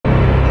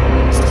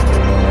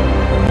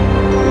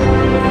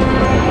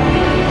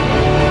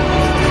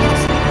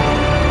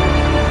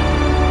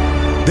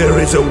There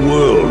is a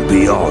world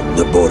beyond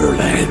the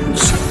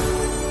borderlands.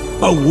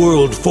 A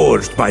world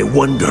forged by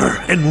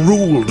wonder and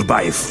ruled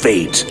by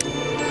fate.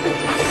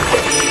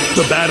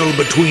 The battle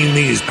between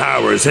these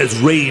powers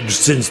has raged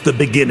since the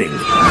beginning.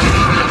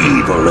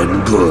 Evil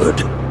and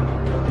good.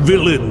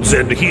 Villains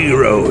and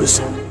heroes.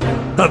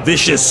 A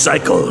vicious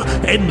cycle,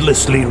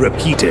 endlessly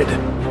repeated.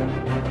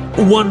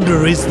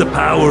 Wonder is the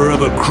power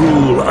of a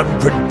cruel,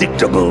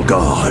 unpredictable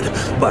god.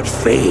 But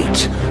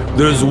fate,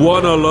 there's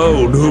one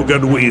alone who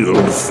can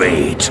wield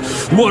fate.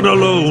 One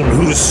alone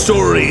whose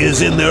story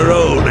is in their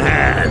own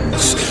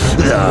hands.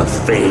 The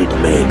Fate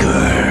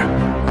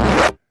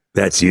Maker.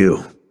 That's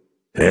you.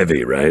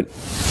 Heavy, right?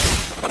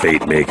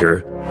 Fate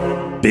Maker.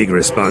 Big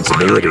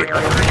responsibility.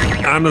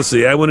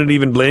 Honestly, I wouldn't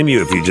even blame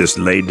you if you just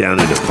laid down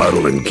in a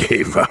puddle and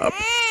gave up.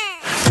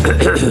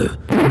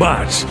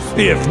 But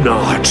if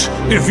not,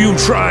 if you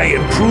try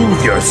and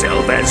prove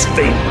yourself as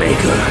Fate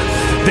Maker,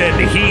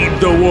 then heed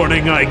the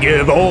warning I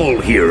give all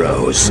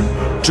heroes.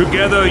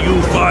 Together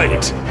you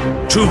fight.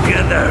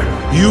 Together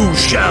you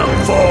shall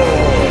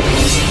fall.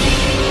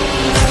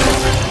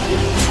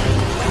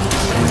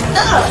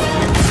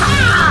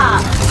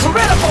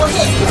 Critical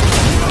hit!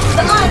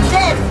 The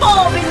undead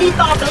fall beneath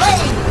our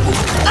blade!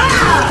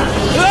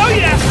 Oh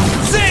yeah!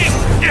 Same!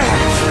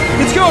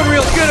 It's going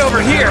real good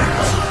over here,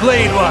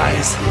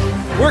 blade-wise.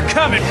 We're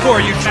coming for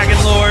you, Dragon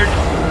Lord!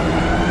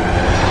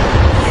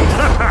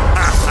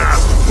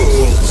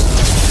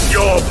 Fools!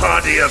 Your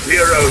party of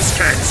heroes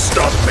can't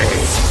stop me!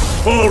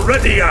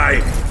 Already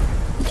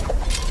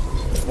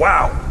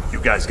Wow, you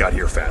guys got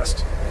here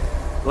fast.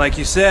 Like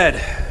you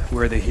said,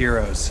 we're the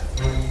heroes.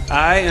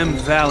 I am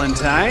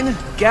Valentine,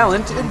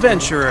 gallant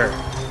adventurer.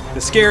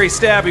 The scary,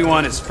 stabby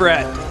one is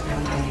Fred.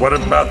 What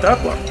about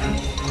that one?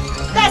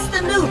 That's the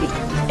newbie.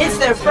 It's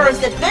their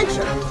first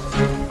adventure.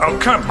 Oh,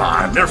 come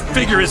on. Their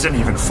figure isn't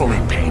even fully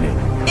painted.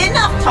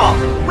 Enough talk.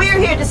 We're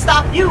here to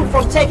stop you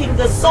from taking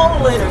the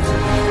soul energy.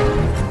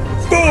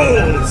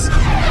 Fools!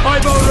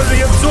 I've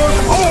already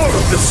absorbed all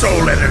of the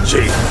soul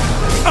energy.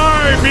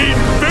 I'm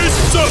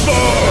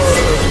invincible!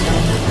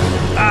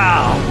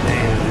 Oh,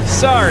 man.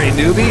 Sorry,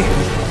 newbie.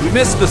 We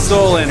missed the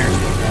soul energy.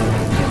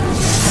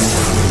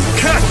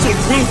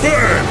 Castles will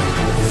burn!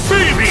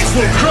 Babies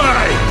will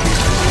cry!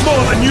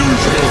 More than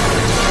usual,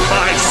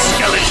 my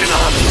skeleton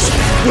armies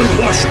will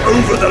wash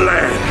over the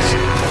land!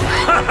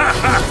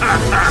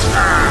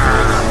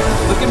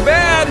 Looking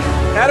bad!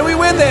 How do we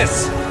win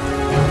this?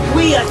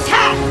 We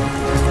attack!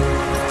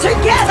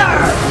 Together!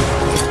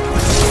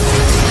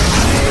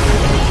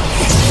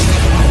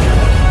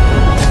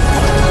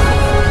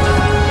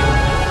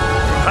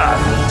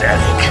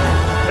 Pathetic.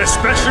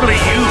 Especially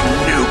you,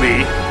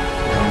 newbie.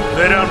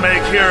 They don't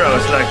make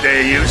heroes like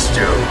they used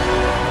to.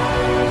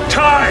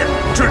 Time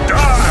to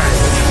die!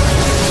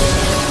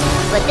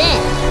 But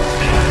then,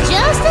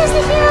 just as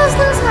the heroes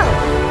lose hope,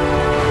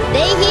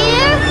 they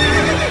hear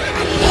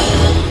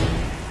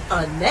A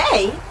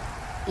neigh?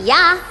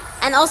 yeah,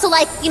 and also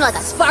like, you know, like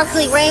a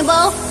sparkly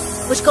rainbow,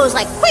 which goes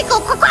like quickle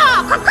caw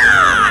caw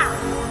caw.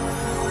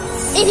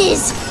 It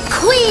is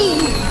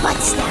Queen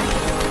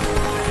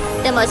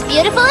Buttstab, the most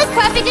beautifulest,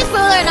 perfectest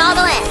ruler in all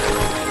the land.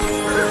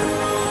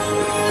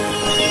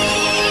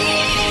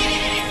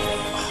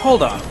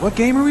 Hold on, what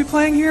game are we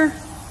playing here?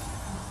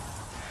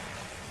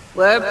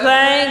 We're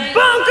playing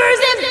Bunkers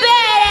and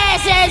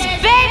Badasses,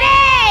 baby!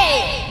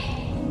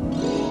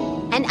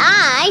 And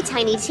I,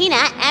 Tiny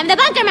Tina, am the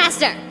Bunker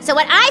Master. So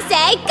what I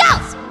say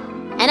goes!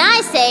 And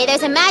I say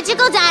there's a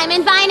magical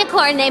diamond by a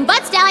corn named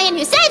Butt Stallion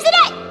who saves the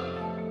day!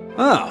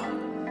 Oh,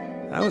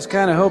 I was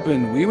kind of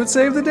hoping we would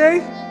save the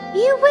day.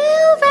 You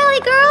will, Valley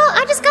Girl.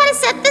 I just gotta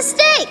set the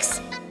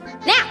stakes.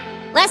 Now,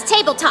 let's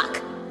table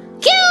talk.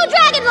 Cue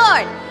Dragon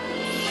Lord!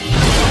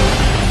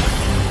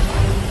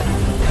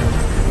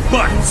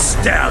 Butt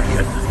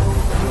Stallion,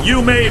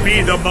 you may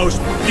be the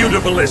most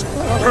beautifulest,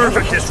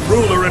 perfectest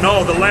ruler in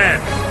all the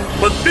land,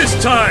 but this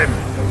time,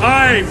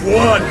 I've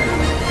won!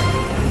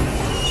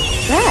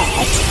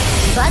 But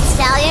Butt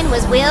Stallion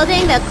was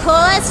wielding the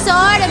coolest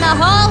sword in the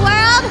whole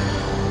world?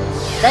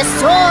 The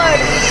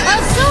Sword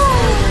of Sword!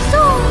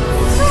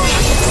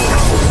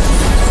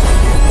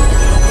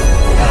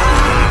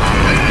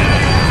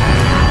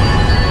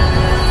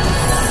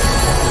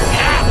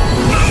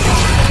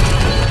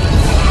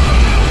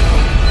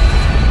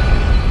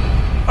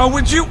 Oh,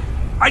 would you?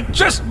 I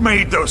just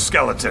made those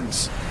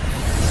skeletons!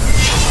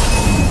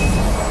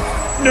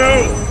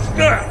 No!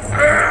 No!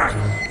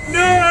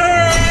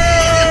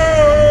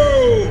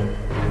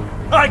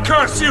 I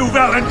curse you,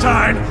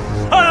 Valentine!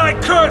 I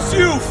curse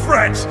you,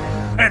 Fred!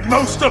 And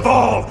most of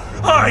all,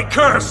 I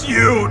curse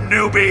you,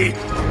 newbie!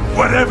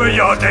 Whatever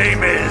your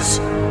name is,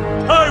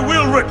 I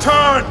will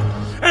return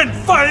and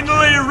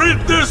finally rid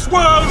this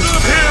world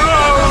of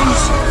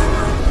heroes!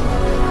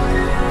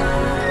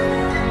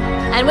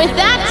 And with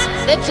that,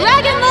 the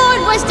Dragon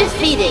Lord was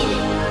defeated.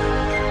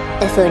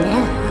 For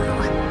now.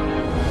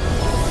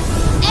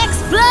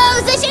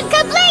 Explosion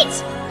complete!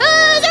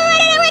 Who's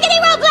ready to rickety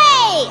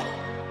roleplay?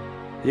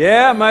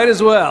 Yeah, might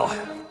as well.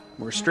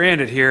 We're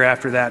stranded here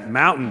after that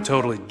mountain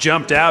totally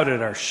jumped out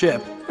at our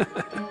ship.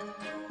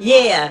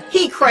 Yeah,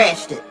 he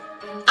crashed it.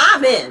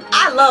 I'm in.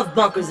 I love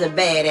bunkers and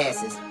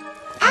badasses.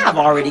 I've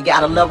already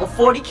got a level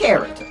 40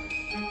 character.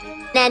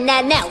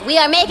 No. We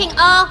are making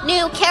all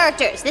new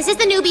characters. This is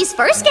the newbie's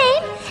first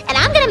game, and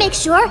I'm gonna make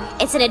sure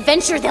it's an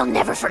adventure they'll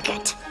never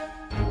forget.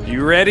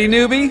 You ready,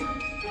 newbie?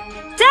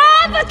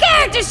 Time for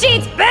character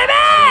sheets, baby!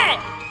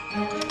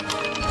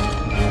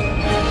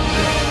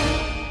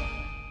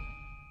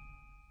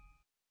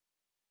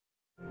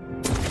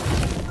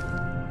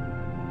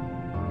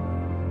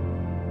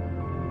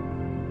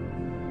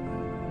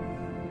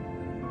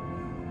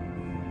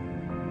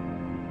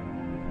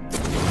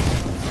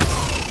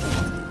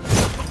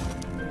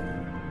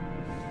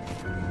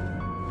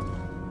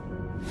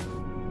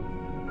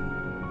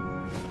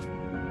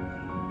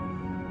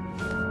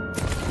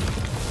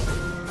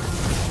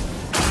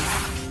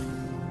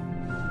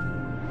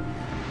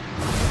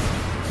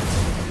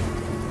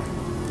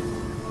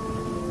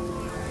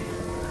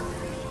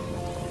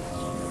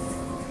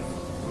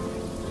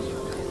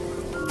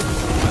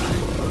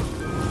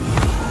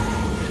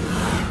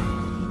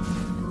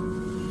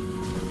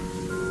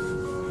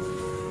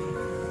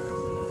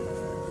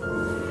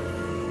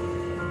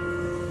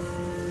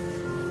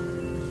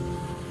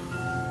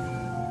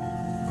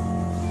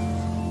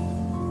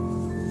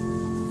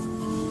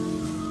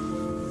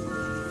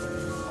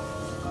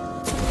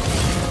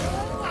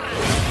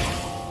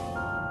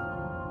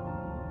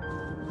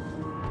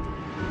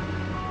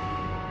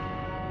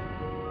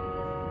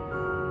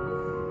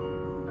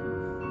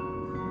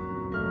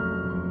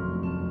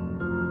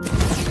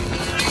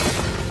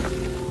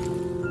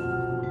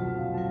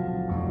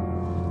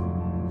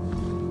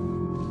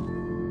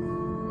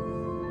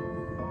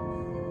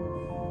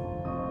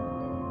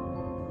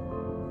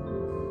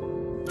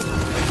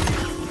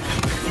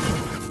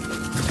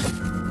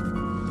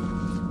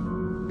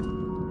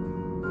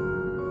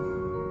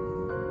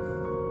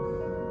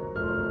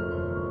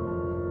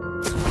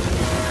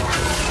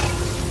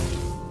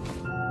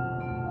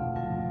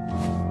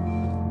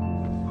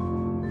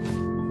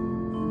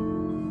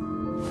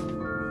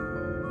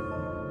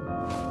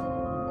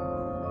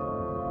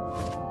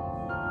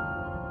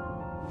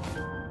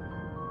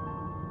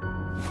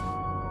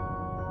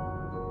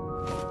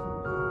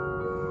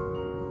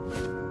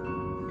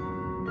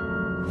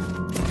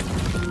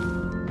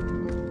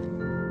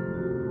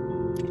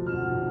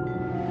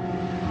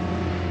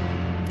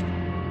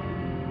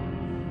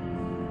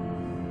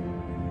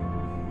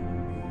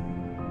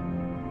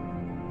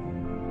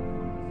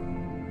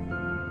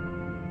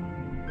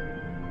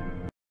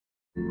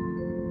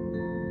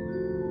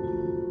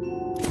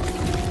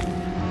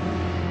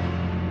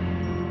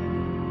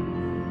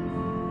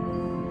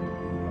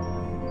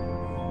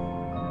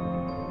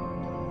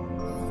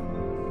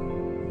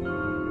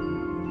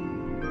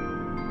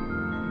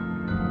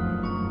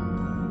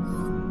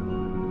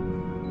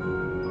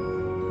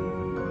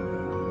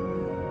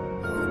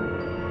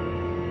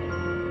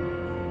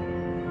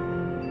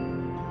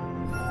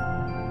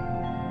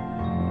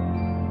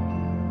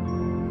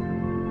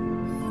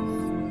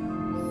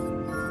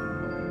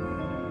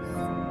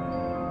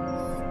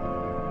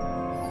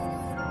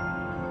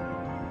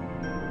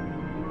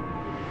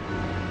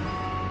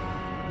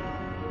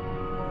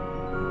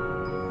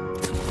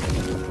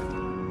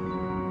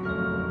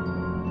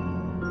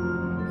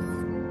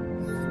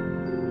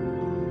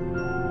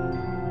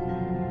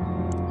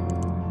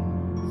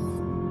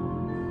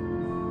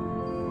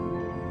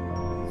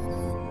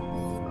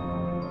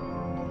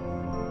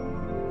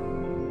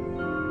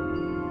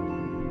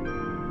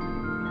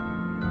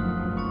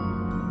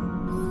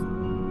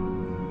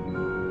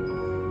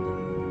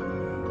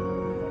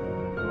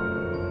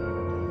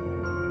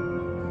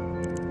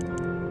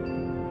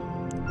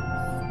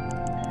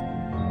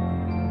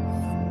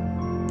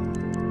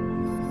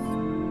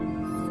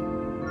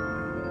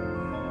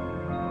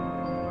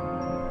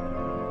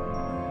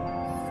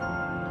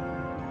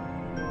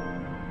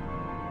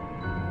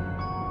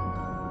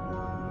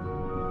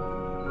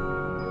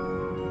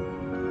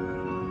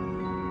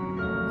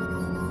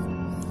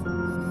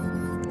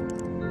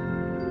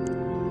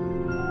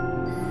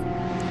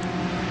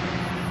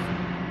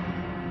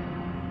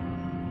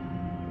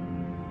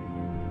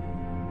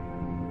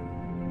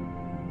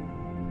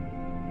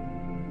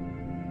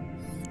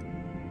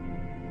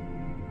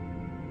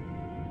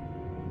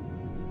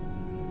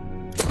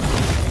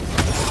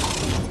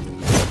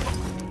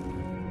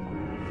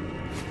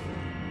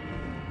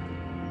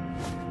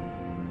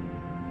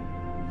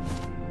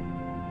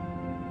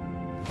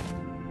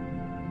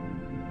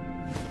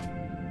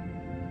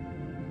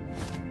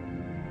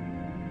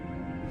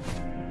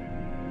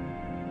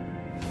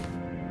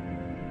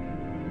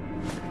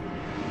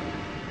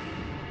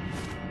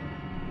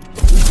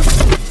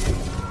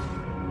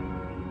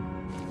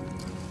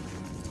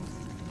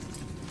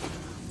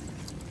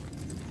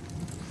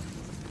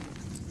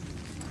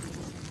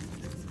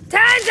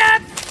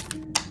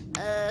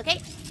 Okay,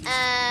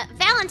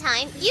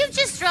 Valentine, you've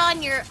just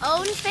drawn your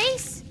own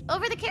face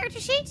over the character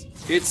sheet?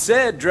 It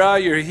said draw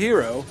your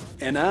hero,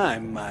 and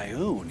I'm my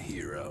own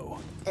hero.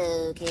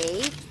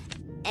 Okay.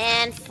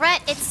 And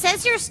Fret, it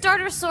says your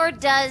starter sword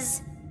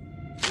does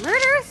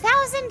murder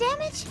 1,000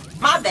 damage?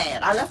 My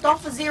bad, I left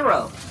off a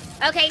 0.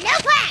 Okay, no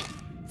plan!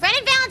 Fred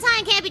and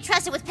Valentine can't be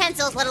trusted with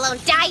pencils, let alone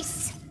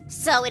dice.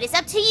 So it is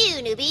up to you,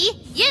 newbie.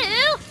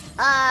 You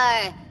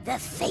are the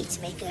Fate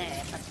Maker.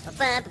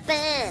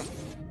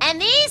 And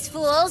these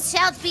fools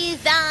shall be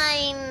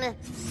thine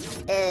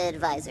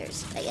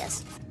advisors, I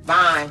guess.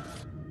 Fine.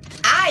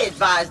 I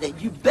advise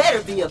that you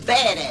better be a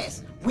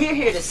badass. We're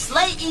here to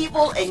slay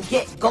evil and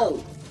get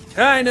gold.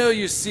 I know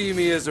you see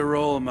me as a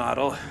role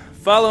model.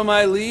 Follow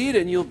my lead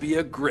and you'll be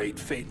a great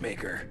Fate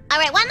Maker.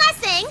 Alright, one last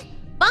thing.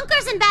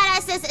 Bunkers and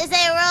Badasses is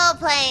a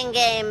role-playing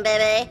game,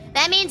 baby.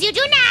 That means you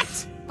do not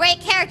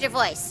break character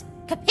voice.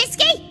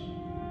 Kapiski?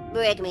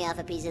 Break me off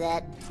a piece of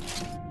that.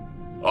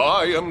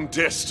 I am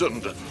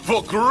destined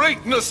for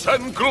greatness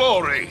and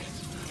glory.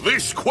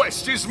 This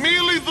quest is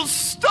merely the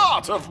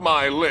start of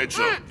my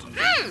legend.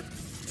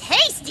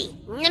 Tasty.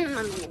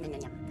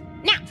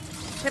 Now,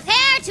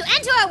 prepare to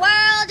enter a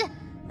world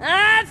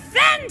of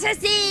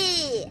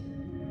fantasy.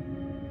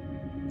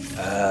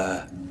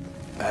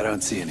 I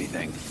don't see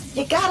anything.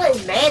 You gotta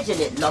imagine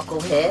it,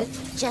 knucklehead.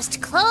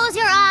 Just close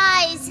your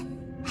eyes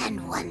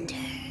and wonder.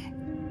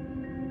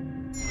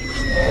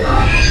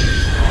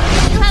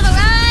 You have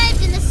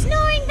arrived in the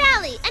Snoring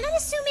Valley, an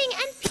unassuming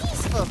and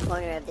peaceful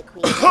corner of the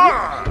Queen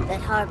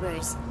that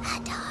harbors a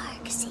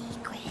dark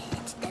secret.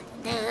 Dun,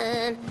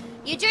 dun.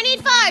 You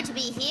journeyed far to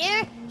be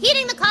here,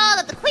 heeding the call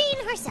of the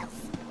Queen herself.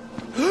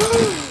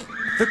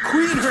 The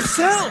Queen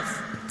herself!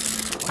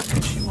 What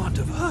could she want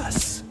of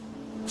us?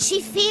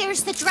 She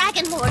fears the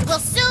Dragon Lord will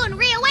soon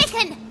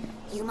reawaken.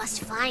 You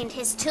must find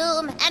his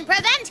tomb and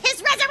prevent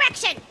his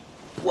resurrection.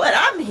 What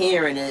I'm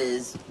hearing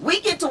is,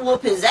 we get to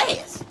whoop his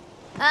ass.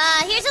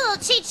 Here's a little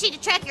cheat sheet to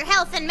track your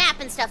health and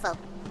map and stuffo.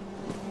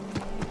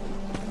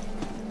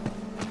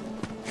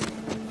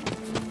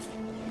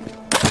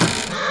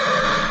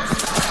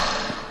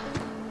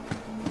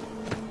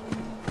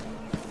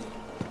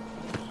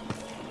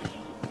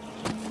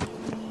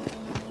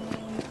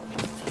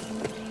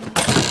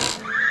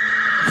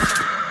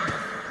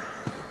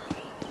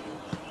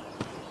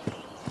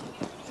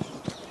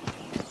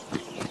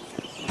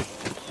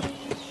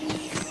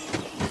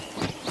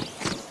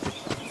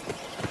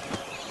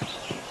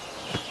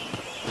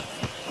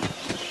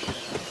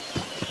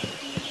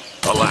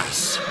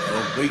 Alas,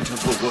 the weight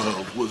of the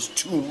world was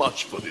too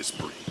much for this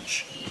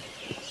bridge.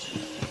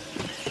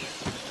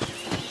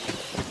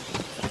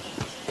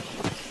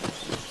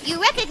 You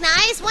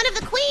recognize one of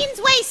the Queen's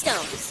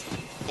Waystones.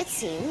 It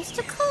seems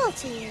to call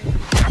to you.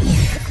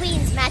 The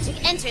Queen's magic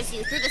enters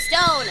you through the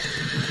stone,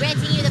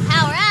 granting you the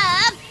power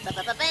of...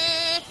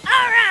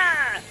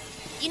 Aura!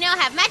 You now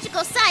have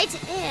magical sight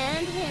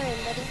and hearing,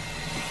 buddy.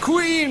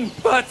 Queen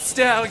Butt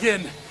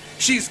Stallion!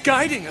 She's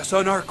guiding us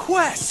on our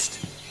quest!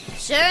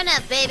 Sure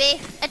enough, baby.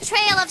 A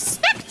trail of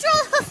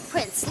spectral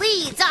hoofprints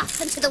leads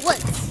off into the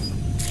woods.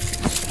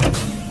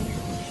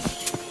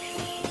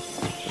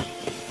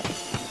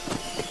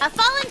 A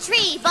fallen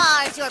tree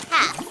bars your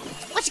path.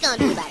 What you gonna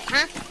do about it,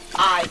 huh?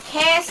 I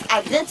cast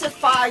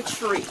Identify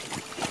Tree.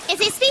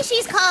 It's a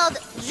species called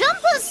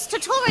Jumpus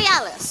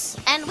tutorialis,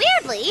 and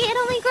weirdly, it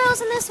only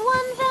grows in this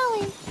one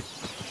valley.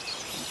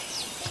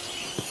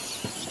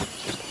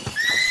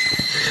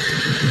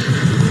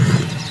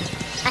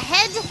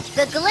 Ahead,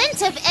 the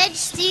glint of edge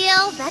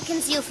steel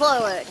beckons you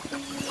forward.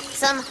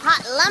 Some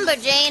hot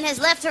lumberjane has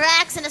left her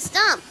axe in a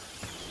stump.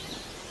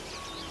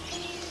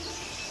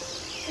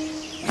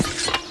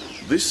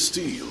 This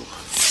steel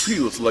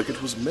feels like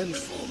it was meant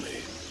for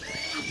me.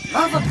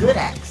 Love a good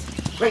axe.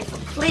 Great for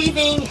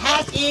cleaving,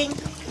 hacking,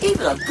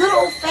 even a good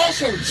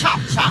old-fashioned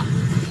chop-chop.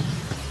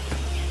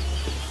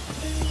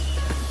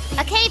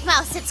 A cave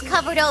mouse sits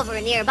covered over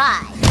nearby,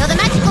 though the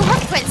magical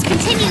hoofprints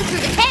continue through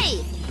the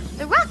cave.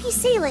 The rocky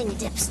ceiling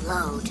dips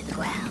low to the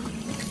ground.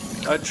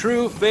 A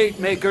true Fate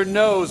Maker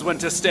knows when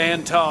to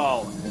stand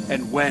tall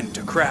and when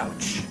to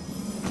crouch.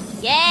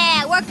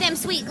 Yeah, work them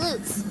sweet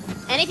glutes.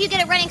 And if you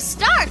get a running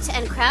start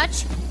and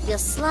crouch, you'll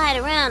slide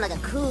around like a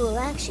cool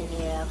action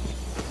hero.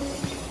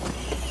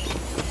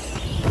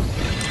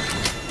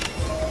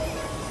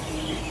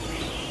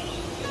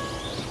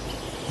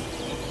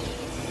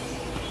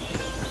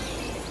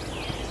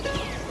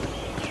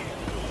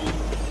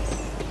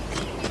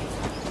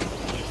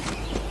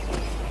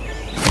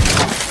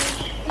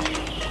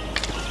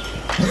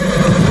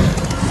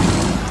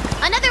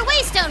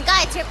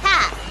 Your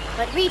path,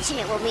 but reaching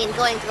it will mean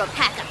going through a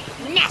pack of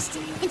nasty,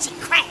 pinchy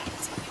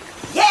crabs.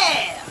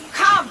 Yeah!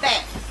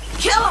 Combat!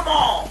 Kill them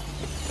all!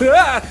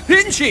 Ah!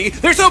 Pinchy!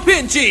 They're so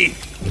pinchy!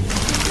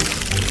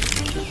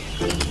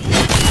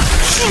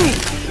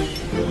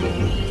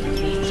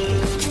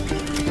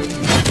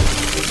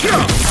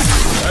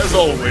 As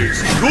always,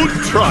 good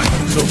try,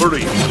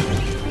 Silvery.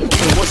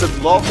 It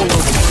wasn't lawful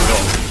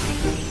overthrow.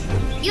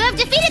 You have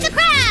defeated the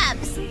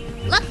crabs!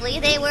 Luckily,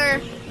 they were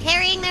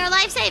carrying their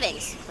life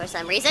savings for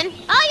some reason.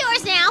 All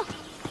yours now.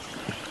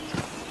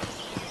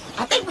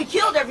 I think we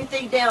killed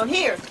everything down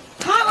here.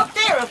 Climb up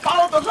there and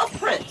follow the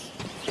hoofprints.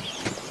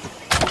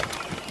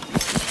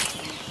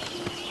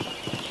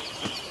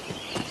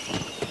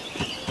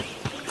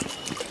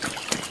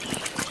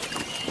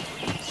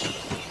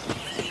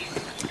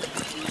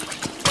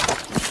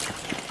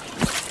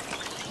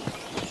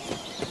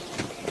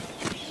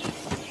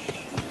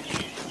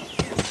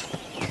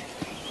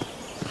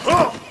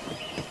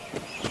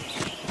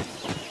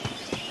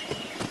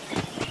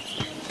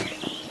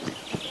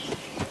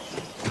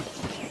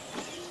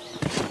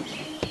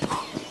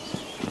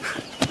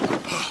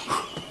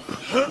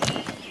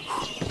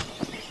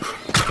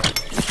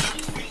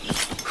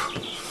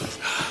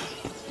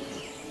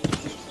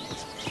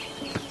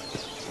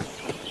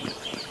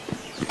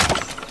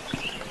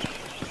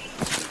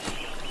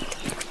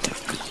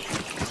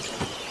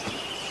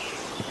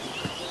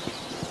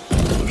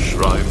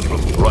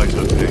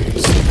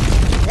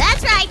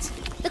 That's right!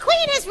 The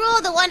Queen has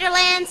ruled the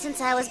Wonderlands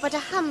since I was but a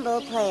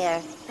humble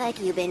player, like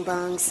you, Bing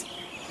Bongs.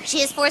 She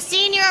has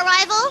foreseen your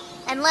arrival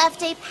and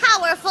left a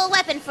powerful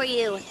weapon for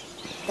you.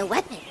 The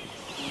weapon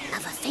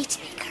of a Fate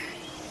Maker.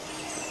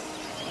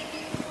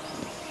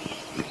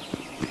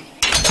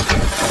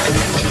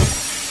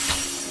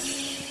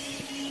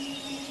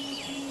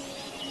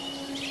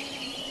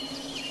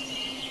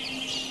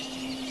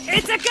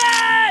 It's a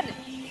gun!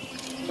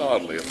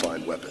 Hardly a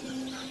fine weapon.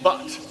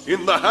 But,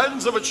 in the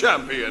hands of a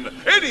champion,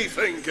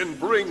 anything can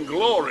bring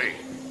glory.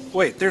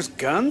 Wait, there's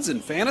guns in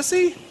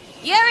fantasy?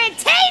 You're in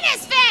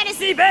Tina's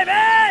fantasy,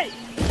 baby!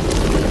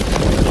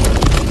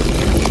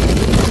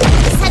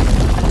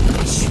 Suddenly,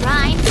 a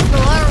shrine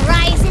floor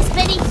rises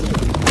beneath you.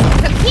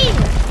 From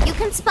here, you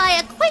can spy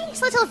a quaint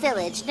little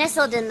village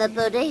nestled in the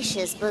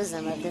bodacious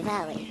bosom of the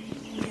valley.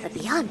 But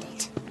beyond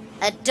it,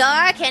 a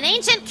dark and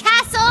ancient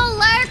castle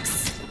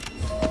lurks...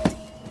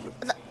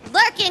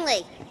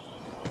 lurkingly.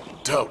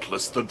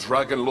 Doubtless the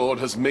Dragon Lord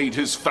has made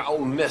his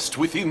foul nest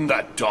within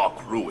that dark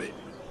ruin.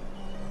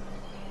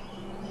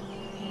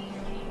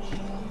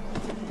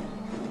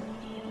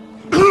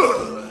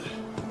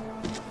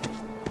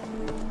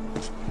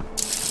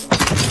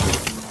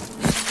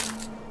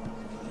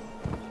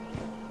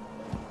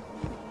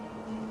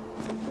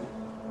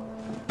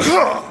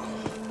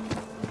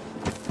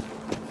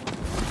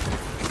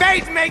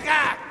 Fate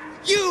Maker!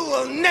 You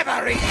will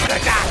never reach the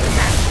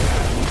darkness!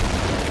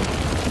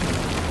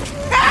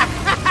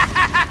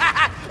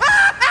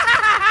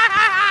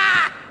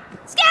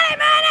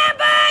 Scatterman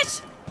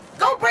ambush!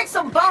 Go break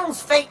some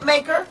bones, Fate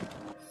Maker!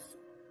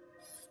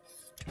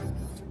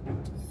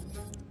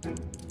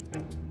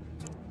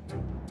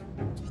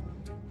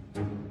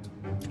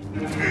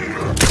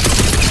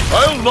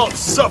 I'll not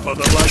suffer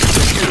the likes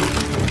of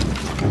you!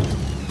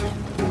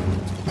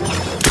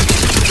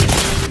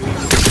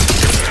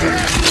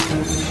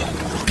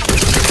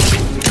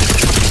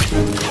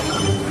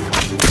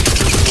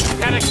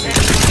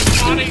 Dedicated my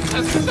body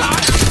to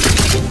start!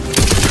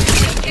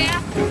 Yeah,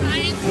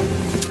 right.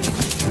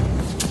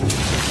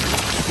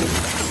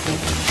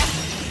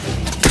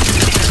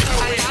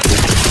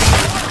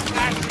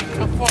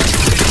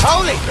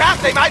 Holy crap,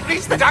 they might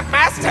reach the Dark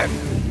Master!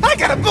 I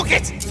gotta book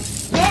it!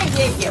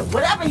 Yeah,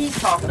 whatever he's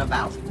talking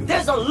about.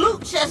 There's a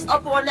loot chest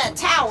up on that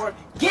tower.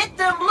 Get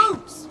them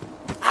loots!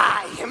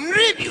 I am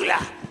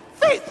Ribula,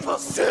 faithful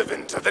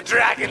servant of the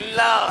Dragon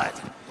Lord.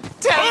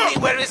 Tell me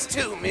where his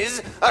tomb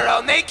is, or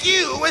I'll make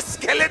you a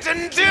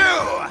skeleton too!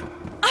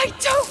 I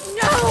don't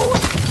know!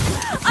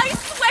 I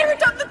swear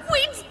it on the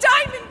Queen's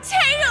diamond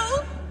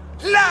tail!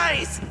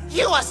 Lies!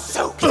 You are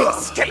soaking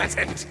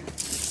skeleton!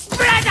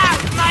 Spread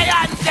out, my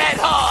undead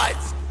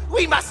hordes!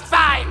 We must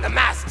find the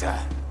Master!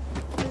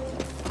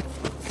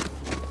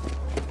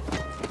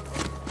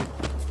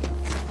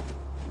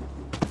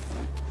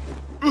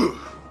 Ooh,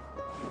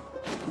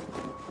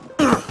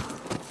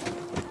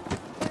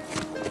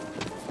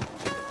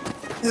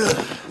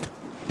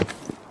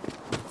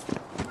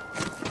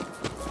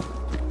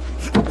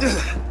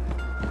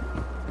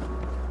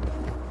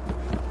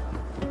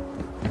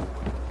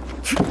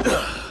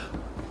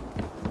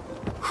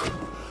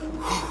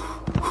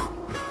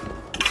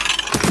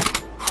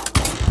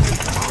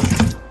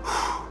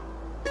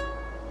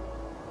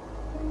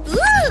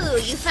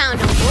 you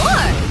found a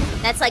ward!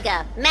 That's like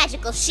a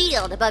magical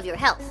shield above your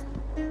health.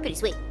 Pretty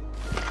sweet.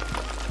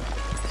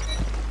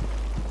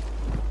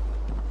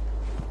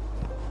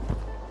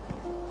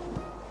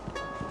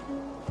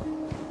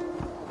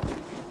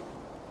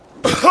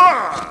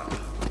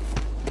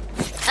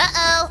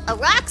 Uh-oh, a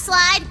rock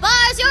slide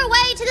bars your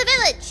way to the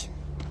village.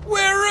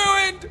 We're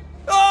ruined!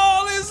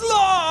 All is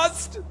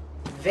lost!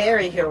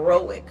 Very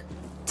heroic.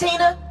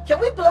 Tina, can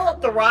we blow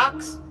up the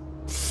rocks?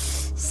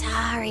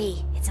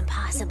 Sorry, it's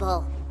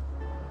impossible.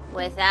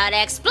 Without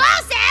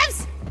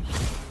explosives!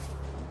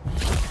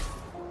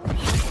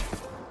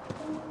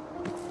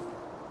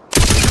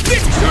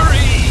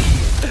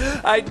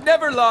 Victory! I'd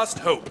never lost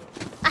hope.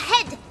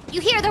 Ahead,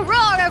 you hear the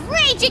roar of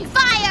raging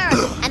fire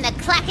and the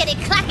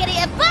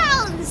clackety-clackety of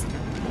bones!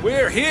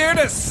 We're here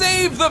to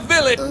save the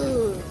village!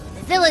 Ooh,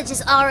 the village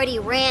is already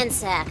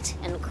ransacked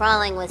and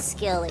crawling with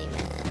skilly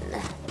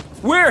men.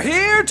 We're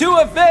here to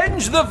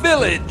avenge the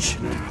village!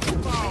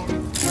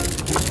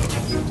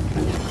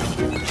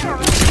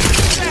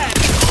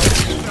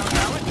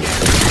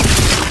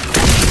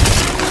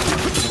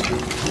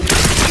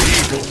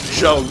 Evil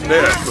shall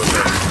never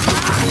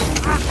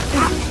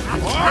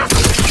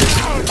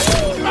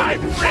My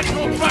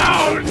brittle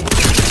bone!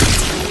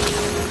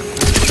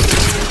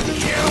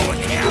 You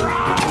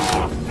hero!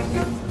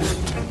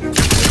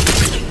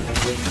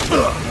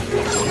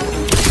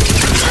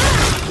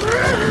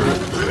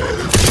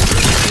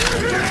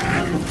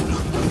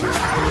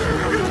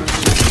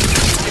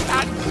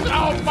 Not so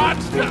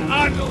much to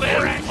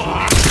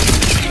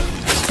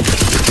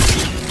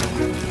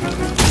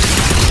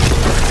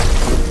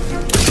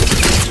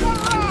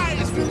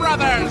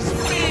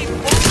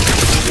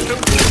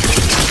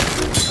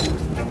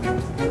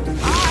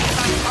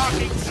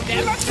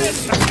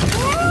goodness!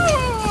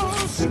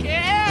 Ooh,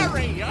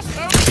 scary! You're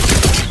so...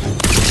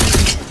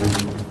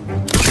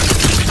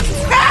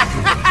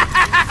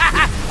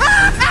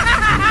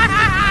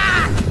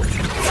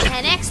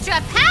 An extra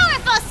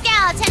powerful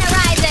skeleton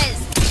arises!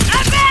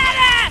 A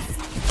badass!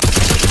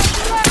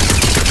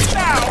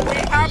 Now we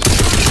have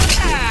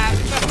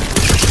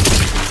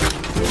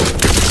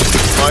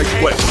My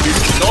quest is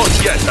not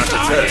yet at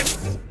its end.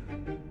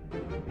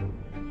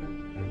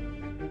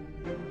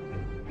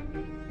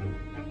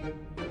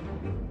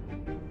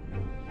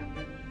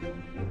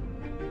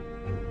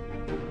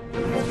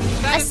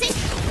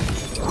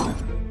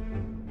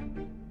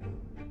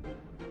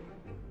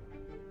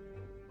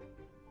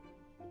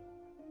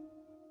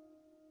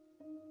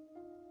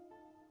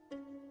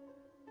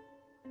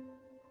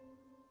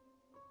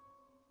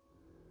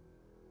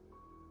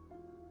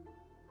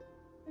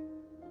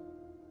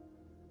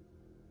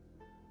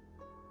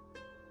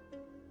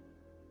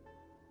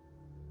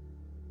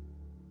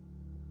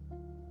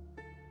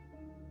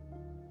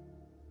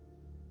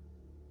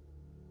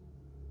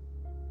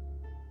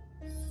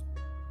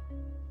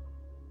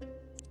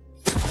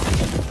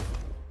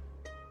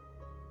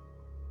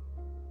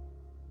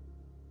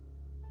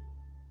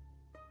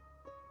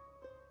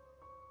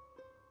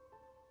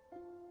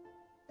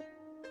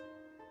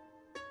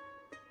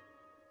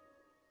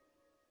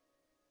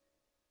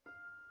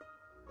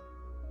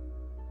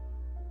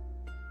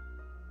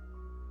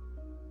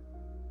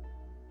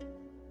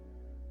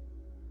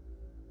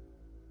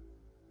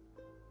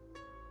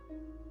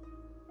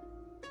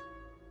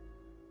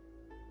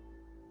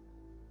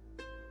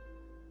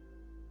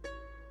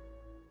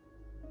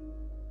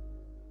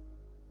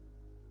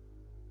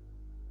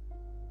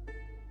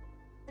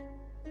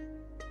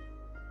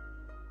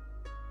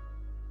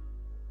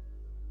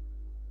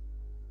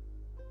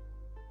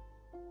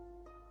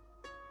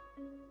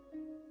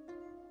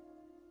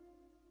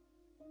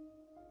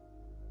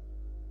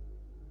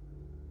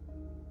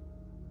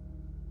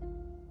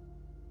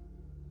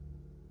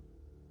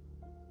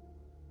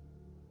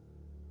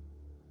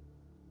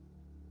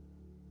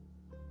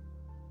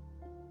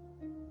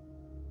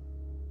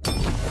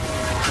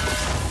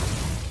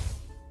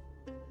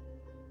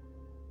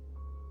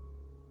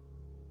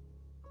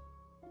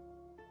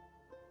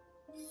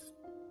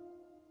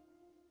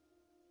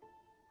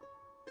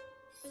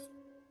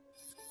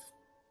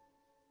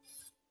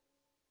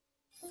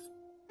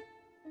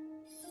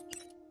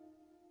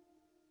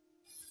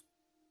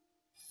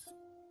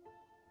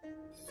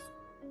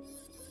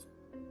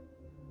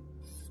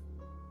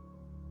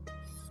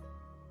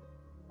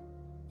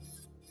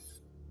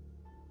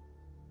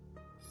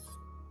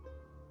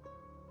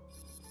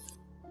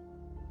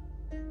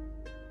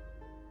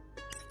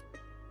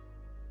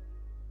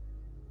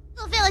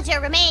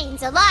 Villager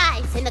remains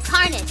alive in the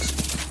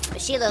carnage.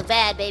 But she look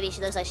bad, baby.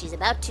 She looks like she's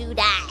about to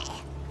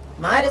die.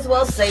 Might as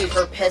well save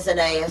her peasant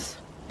ass.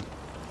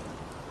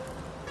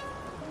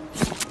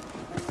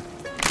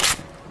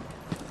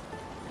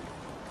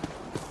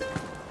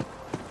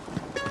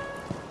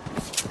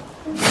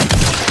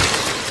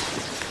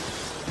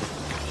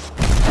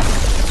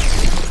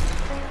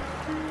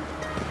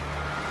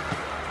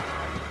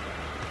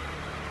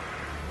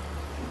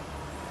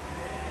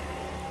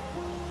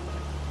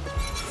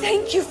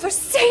 Thank you for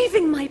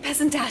saving my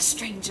peasant-ass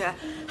stranger.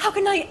 How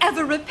can I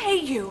ever repay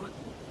you?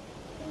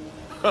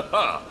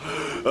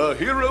 A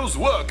hero's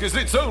work is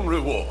its own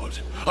reward.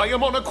 I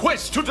am on a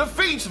quest to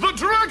defeat the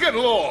Dragon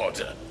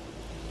Lord!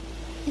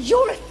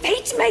 You're a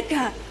fate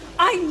maker!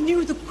 I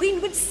knew the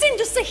Queen would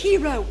send us a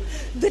hero!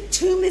 The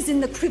tomb is in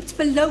the crypt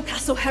below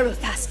Castle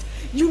Herofast.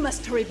 You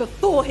must hurry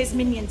before his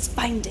minions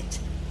find it.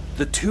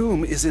 The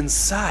tomb is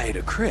inside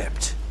a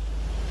crypt.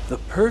 The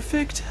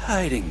perfect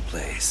hiding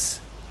place.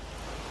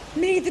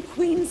 May the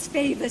Queen's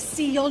favor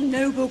see your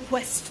noble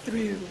quest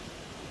through.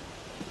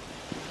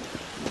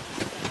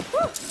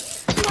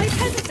 My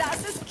peasant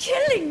ass is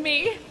killing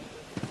me!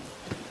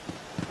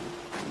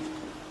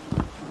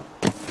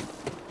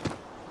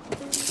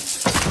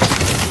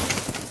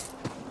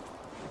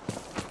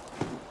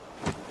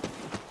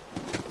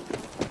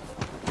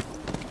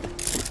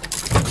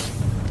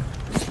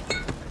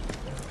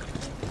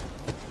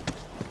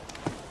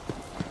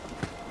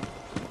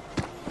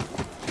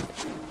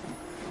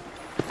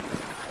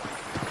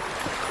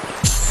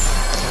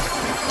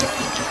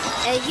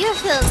 You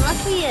feel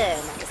luckier,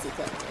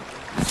 Maxita.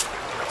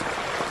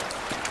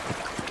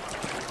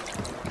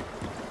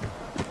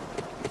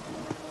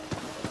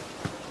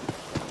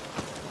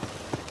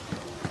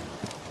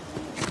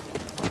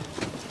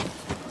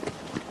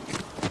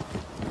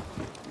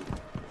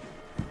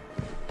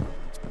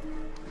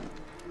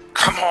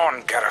 Come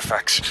on,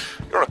 Garafax.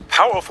 You're a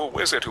powerful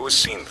wizard who has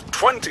seen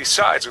 20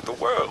 sides of the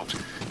world.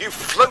 You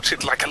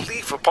floated like a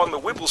leaf upon the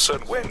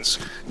Wibblestone winds.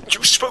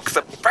 You spoke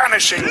the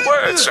banishing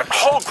words at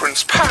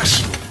Hallgrim's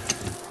Pass.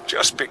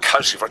 Just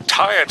because you've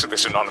retired to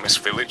this anonymous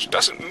village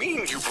doesn't mean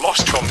you've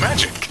lost your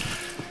magic.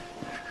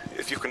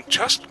 If you can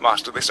just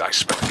master this ice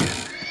spell,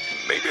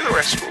 maybe the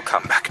rest will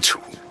come back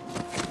too.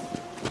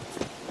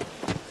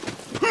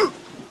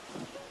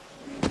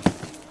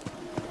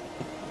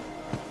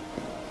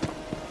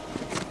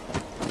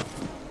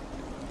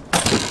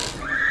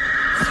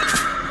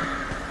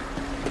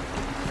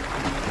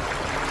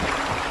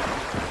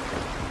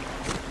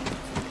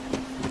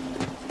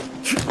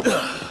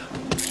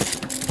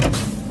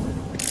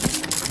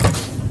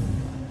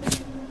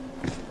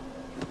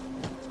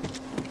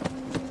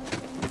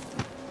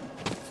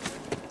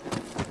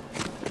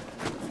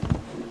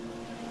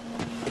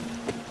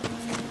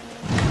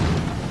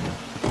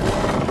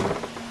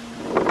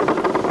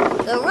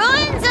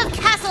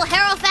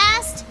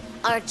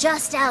 are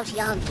just out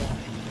yonder.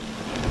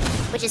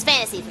 Which is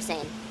fantasy for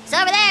saying. So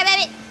over there,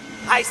 baby!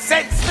 I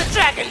sense the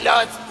Dragon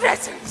Lord's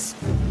presence.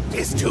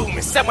 His tomb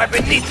is somewhere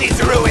beneath these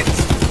ruins.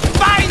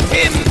 Find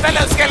him,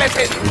 fellow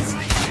skeletons!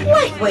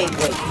 Wait.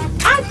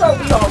 I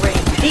thought we already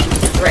beat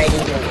the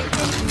Dragon Lord.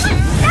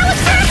 That was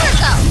forever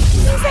ago!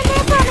 He's a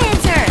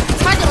necromancer!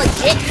 It's hard to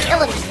legit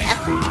kill him,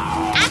 Steph.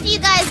 After you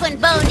guys went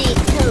bone deep,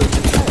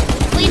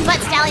 Queen Butt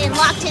Stallion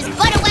locked his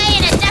butt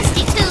away in a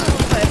dusty tomb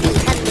for a few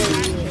hundred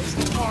years.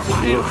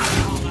 Oof,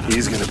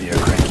 he's gonna be a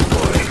cranky boy.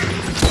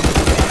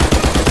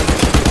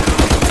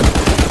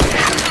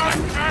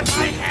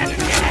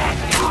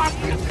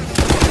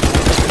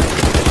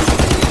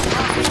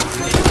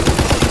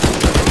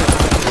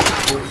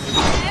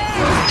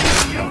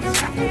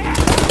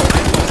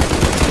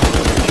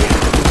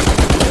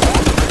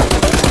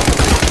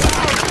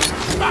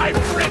 My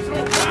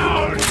brittle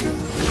bones!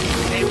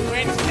 They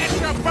went let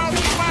your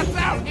bones bust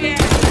out here!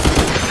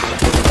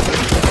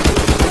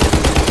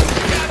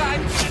 Can I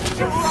get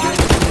you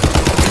right?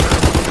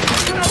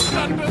 You don't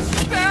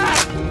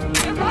understand!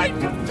 Am I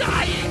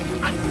dying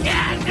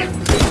again?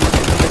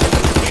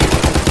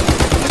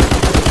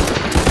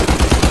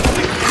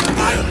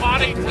 My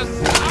body to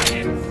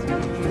science!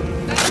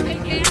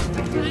 Nothing yet!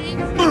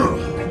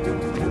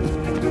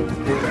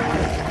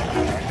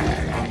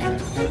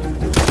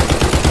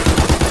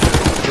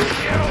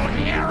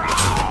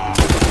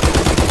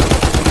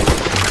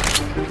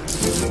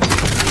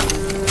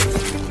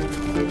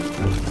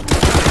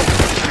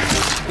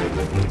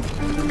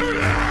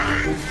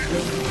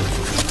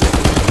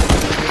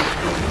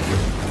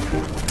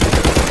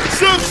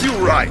 Serves you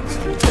right!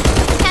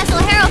 Castle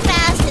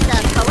Harrowfast is a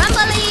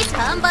crumbly,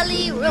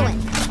 tumbly ruin.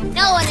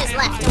 No one is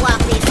left to walk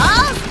these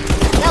halls.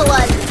 No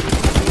one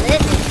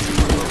living.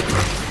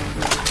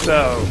 So,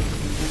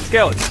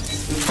 skeleton.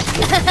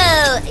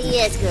 Oh,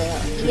 yes, girl.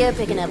 You're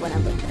picking up what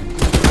I'm looking at.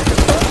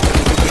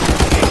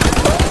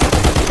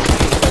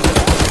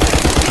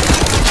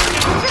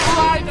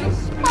 Fly the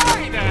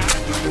spider!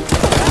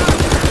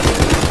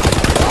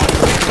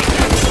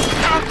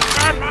 Don't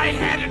turn my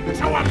head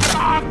into a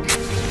block!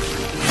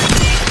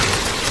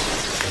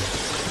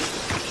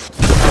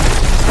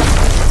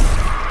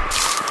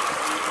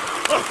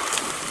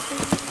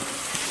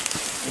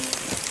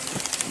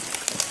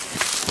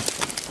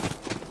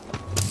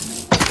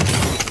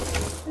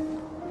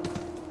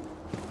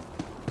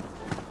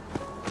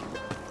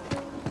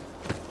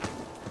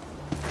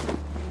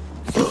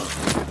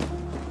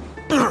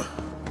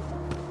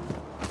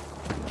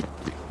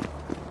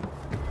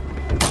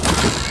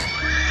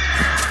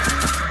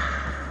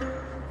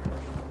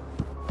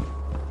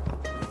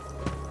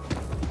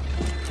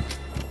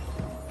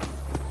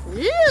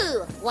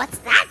 Ooh, what's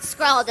that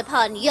scrawled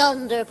upon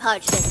yonder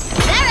parchment?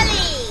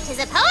 Verily, 'tis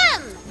a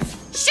poem!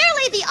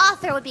 Surely the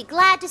author would be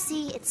glad to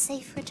see its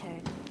safe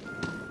return.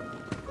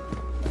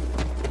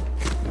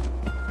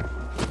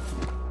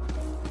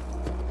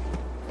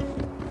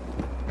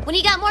 When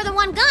you got more than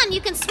one gun, you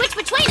can switch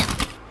between them.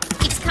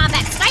 Keeps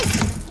combat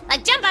spicy,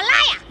 like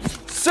jambalaya!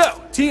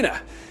 So,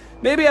 Tina,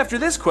 maybe after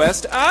this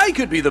quest, I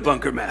could be the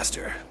bunker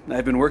master.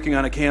 I've been working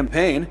on a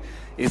campaign.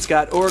 It's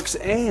got orcs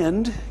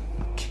and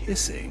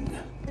kissing.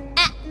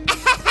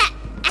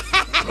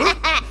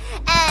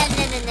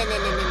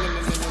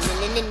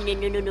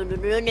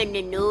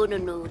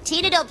 No.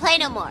 Tina don't play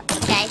no more,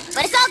 okay?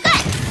 But it's all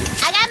good.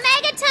 I got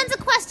megatons of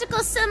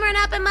questicles simmering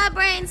up in my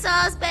brain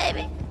sauce,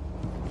 baby.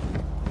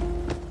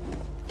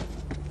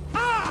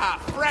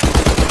 Ah, fresh!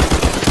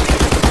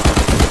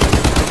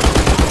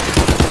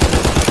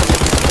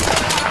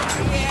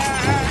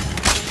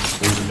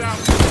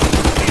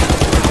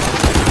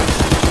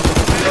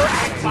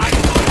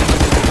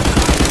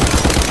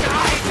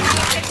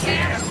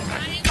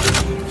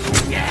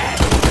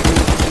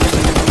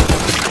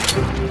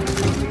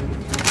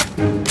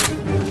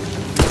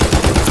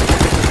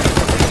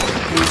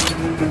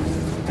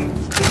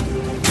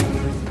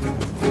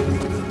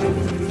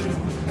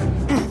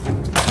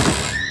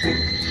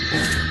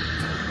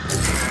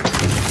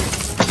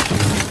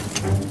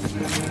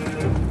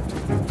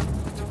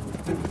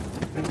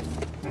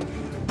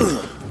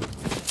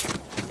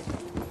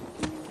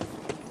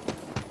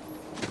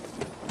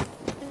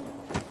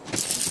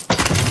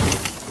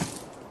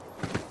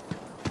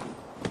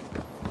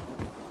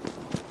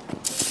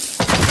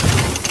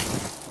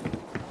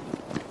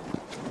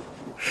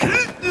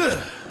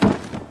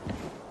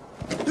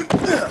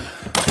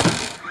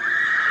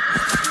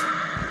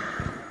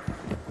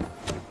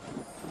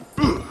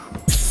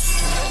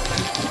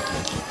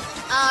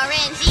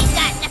 RNG's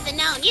got nothing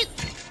on you.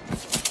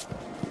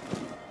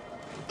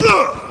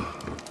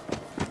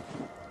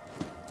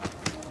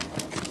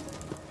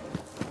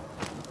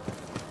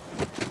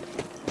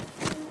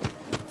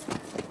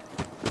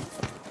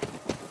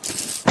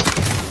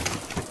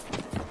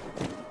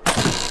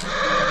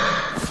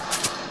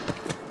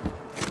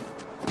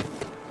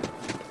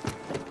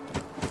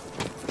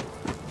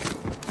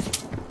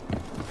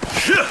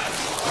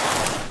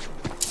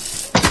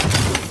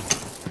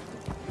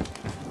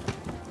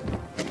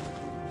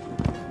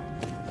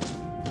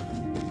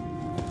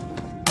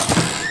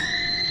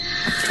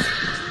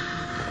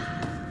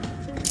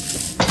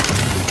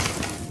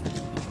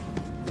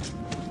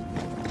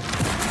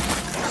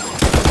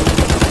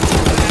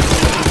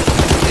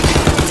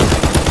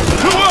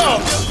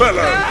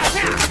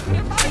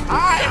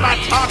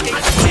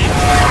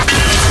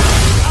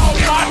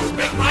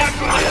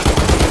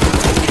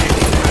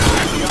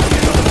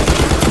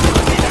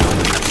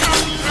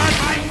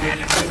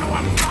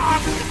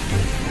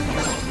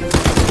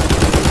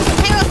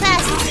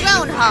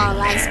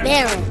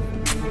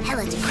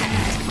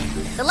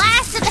 The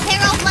last of the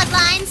Herald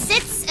bloodline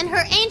sits in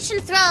her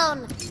ancient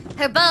throne,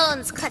 her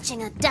bones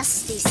clutching a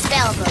dusty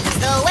spellbook as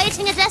though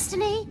awaiting a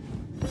destiny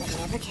that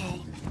never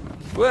came.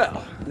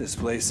 Well, this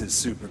place is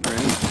super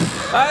grand.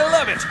 I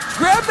love it!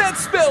 Grab that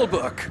spell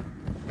book!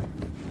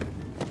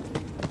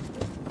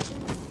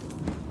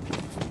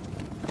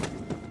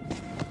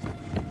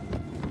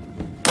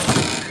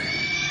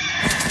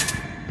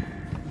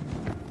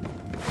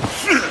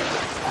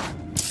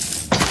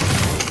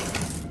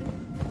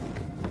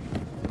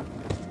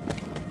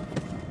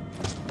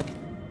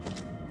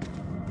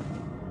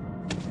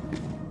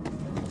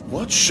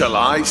 What shall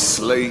I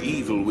slay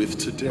evil with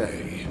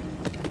today?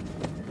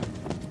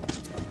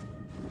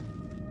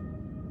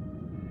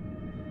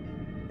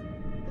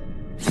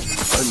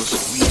 I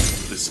must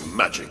wield this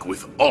magic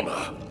with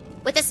honor.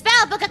 With the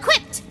spellbook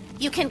equipped,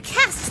 you can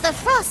cast the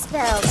frost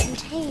spell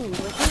contained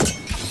within.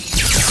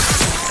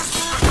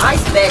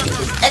 Ice magic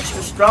is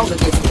extra strong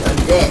against the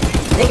undead.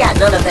 They got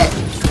none of that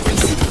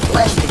greasy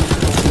plastic.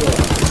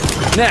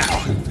 Now,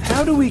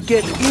 how do we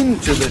get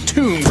into the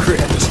tomb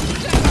crypt?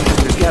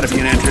 There's gotta be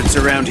an entrance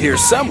around here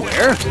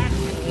somewhere.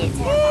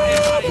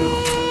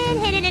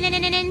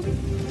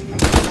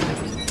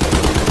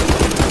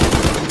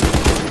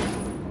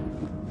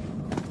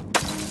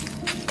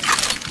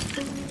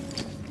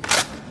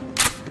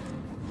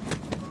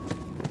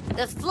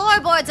 The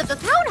floorboards of the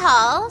throne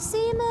hall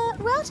seem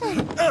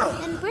rotten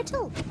and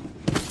brittle.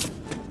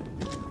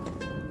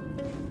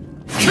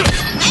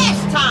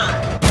 Last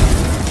time!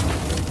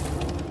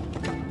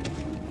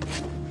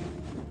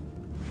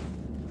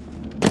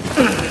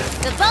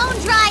 The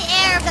bone-dry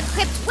air of the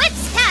crypt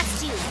whips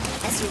past you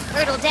as you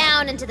hurtle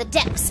down into the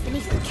depths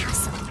beneath the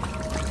castle.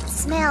 It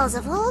smells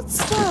of old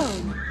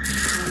stone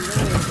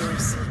and your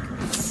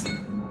secrets.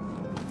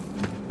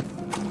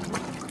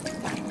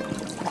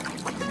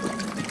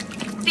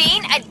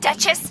 Being a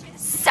duchess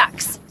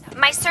sucks.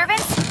 My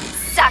servants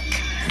suck.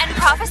 And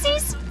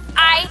prophecies?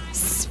 I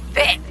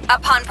spit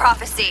upon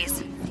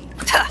prophecies.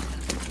 Tuh.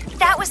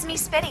 That was me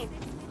spitting.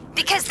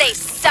 Because they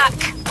suck.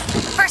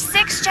 For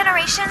 6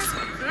 generations,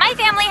 my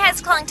family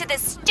has clung to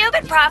this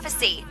stupid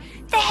prophecy.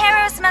 The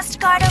heroes must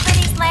guard over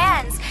these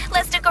lands,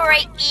 lest a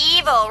great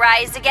evil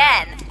rise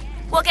again.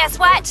 Well, guess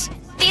what?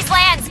 These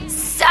lands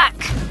suck.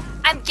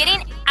 I'm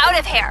getting out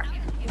of here.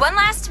 One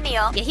last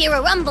meal. You hear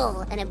a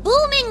rumble and a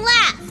booming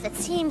laugh that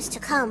seems to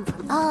come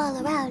from all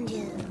around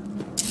you.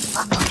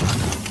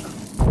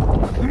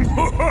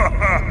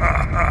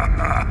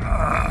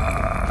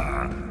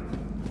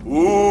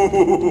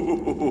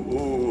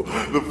 Ooh,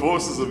 the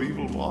forces of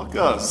evil mock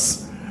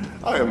us.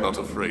 I am not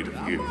afraid of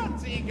you.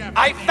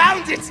 I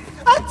found it!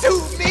 A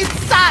tomb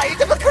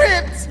inside of a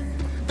crypt!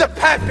 The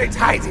perfect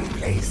hiding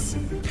place.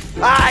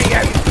 I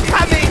am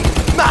coming,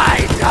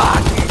 my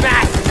dark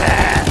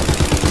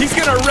master! He's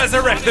gonna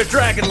resurrect the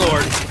Dragon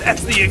Lord!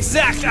 That's the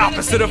exact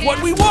opposite of what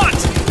we want!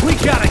 We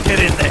gotta get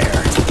in there!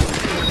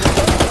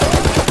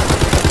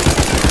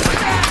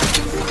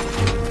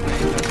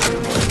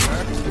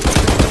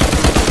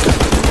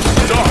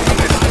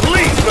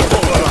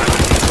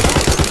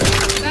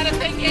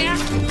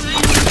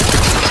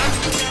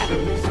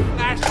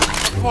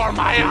 For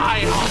my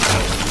eye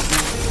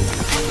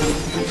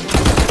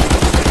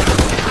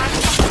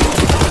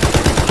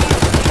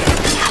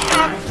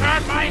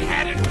turn my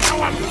head into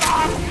a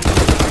block!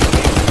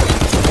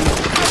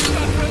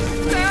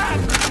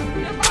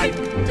 If I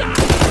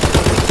die!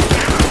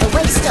 The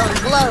waystone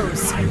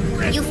glows.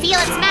 You feel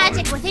its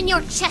magic within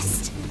your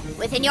chest,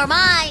 within your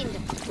mind,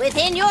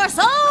 within your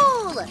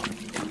soul.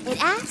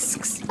 It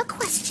asks a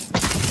question.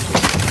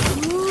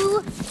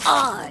 Who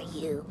are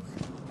you?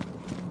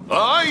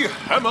 I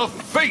am a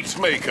fate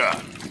maker.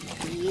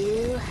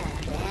 You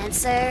have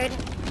answered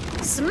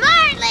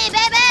smartly,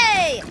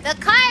 baby! The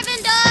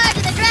carven door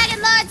to the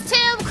Dragon Lord's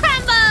tomb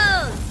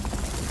crumbles!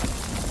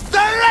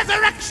 The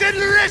resurrection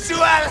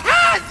ritual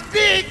has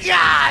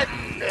begun!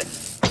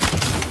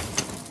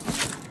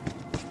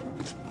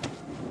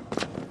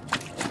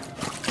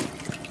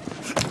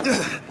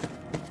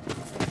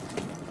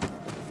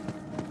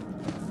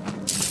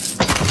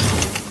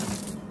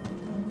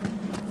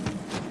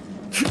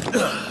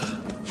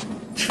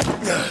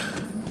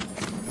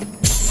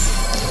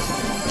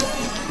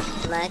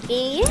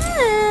 Lucky you.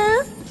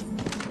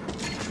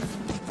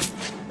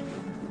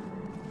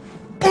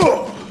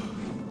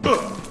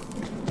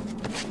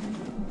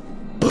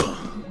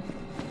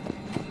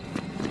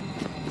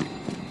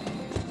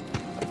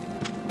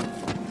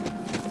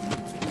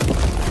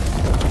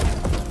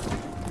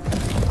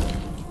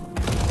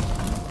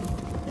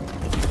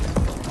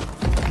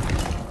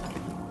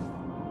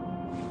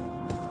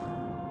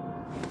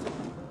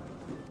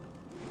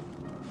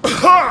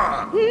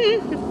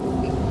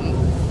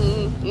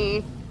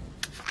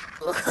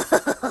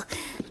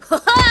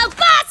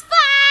 Boss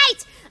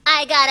fight!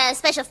 I got a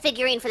special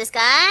figurine for this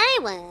guy.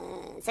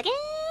 1 second.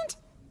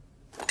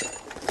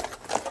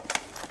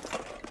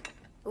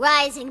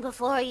 Rising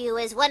before you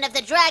is one of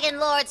the Dragon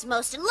Lord's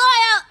most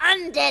loyal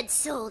undead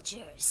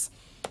soldiers.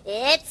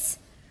 It's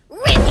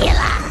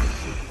Rivula.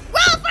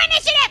 Roll for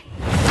initiative!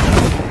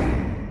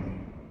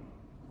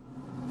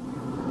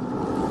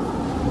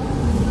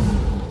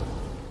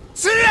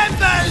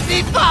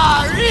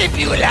 before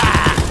Rivula!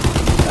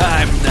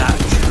 I'm not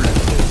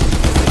trembling.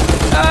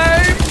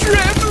 I'm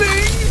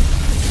trembling!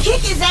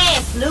 Kick his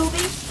ass,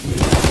 newbie!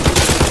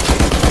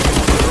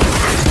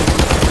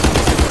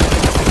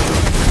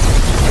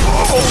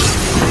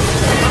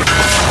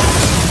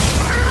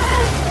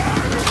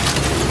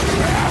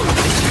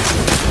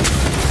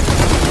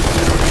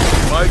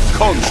 My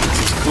conscience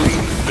is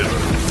clean,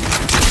 villain.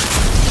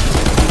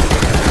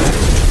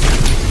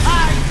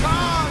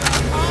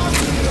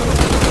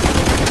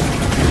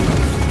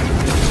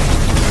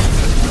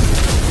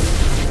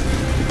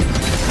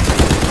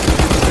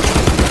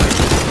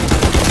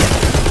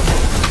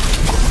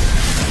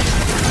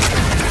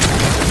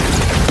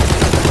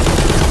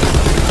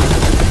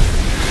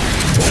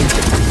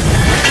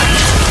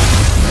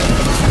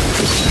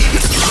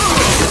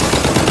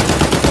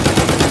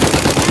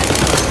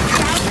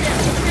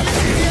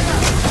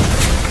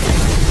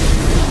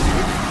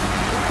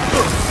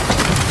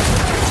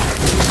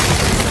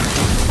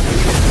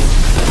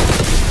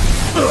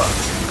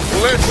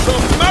 Let the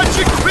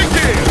magic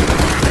begin!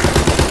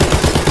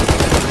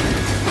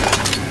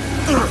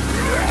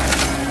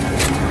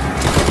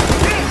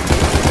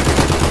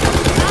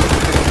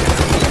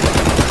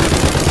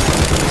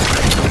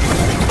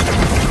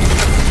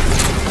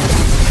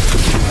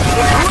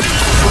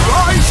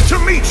 Rise to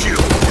meet you!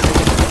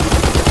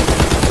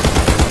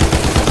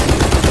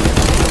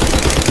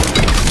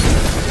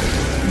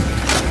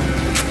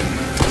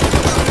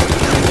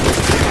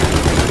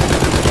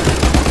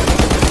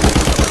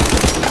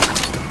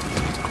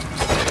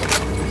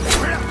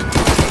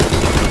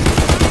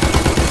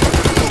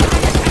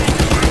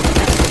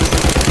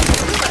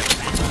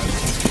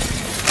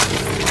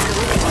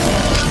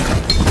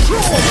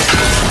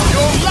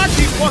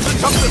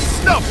 Wasn't up to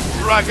snuff,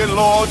 Dragon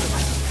Lord!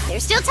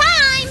 There's still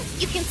time!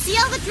 You can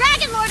seal the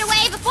Dragon Lord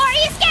away before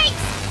he escapes!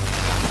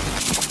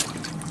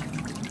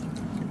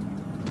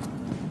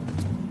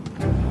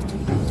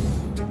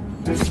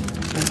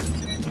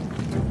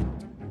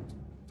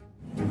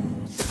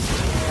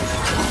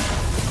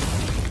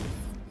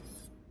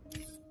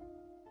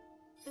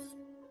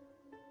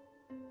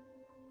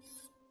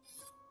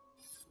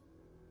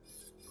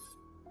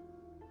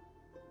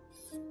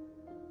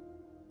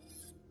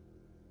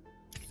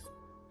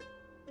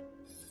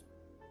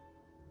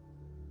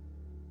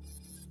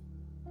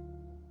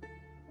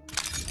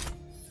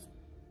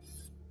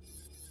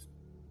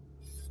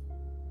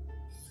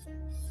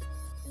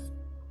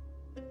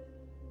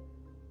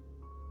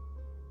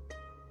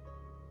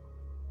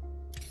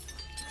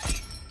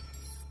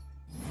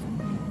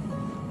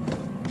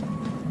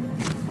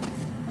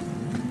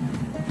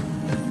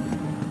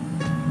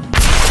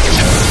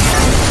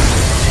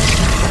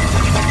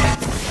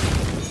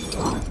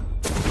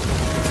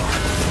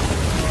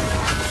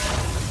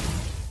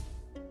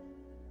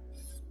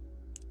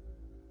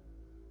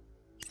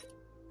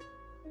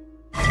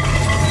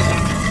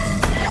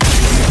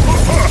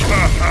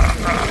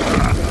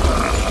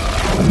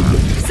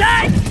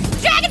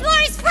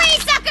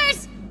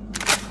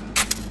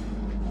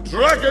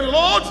 Dragon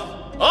Lord,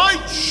 I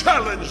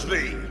challenge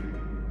thee!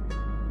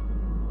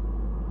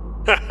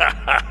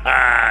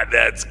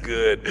 That's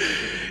good.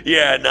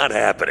 Yeah, not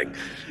happening.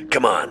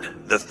 Come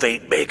on, the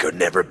Fate Maker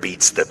never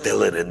beats the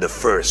villain in the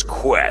first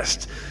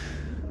quest.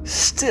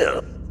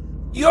 Still,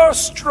 you're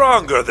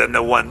stronger than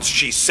the ones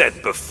she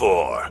sent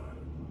before.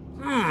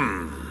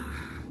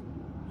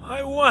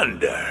 I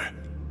wonder.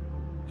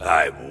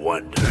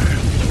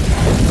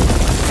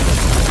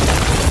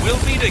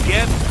 We'll meet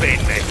again,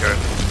 Fate Maker.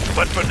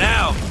 But for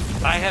now,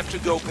 I have to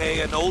go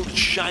pay an old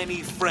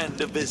shiny friend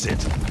a visit.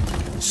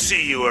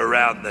 See you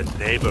around the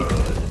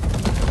neighborhood.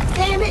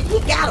 Damn it, he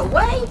got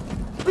away?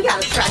 We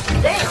gotta track him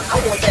down.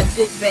 I want that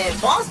big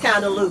bad boss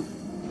kind of loot.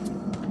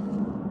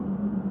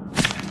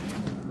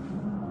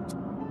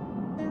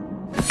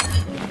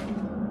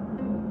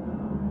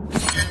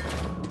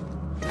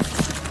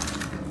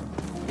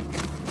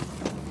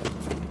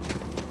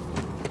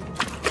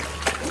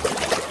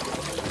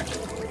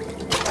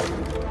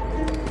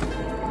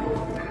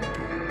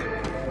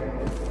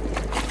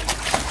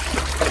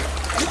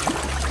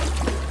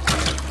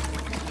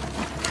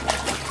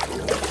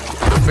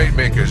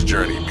 Fatemaker's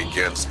journey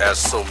begins as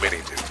so many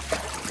do,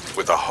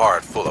 with a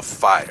heart full of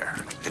fire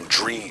and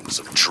dreams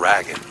of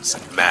dragons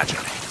and magic.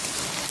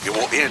 It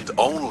will end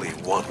only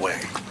one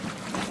way,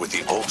 with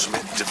the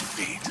ultimate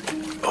defeat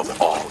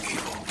of all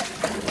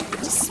evil.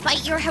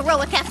 Despite your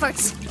heroic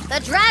efforts, the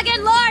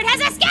Dragon Lord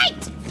has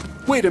escaped!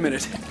 Wait a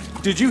minute.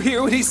 Did you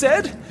hear what he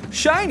said?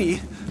 Shiny?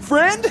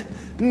 Friend?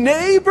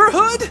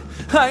 Neighborhood?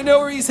 I know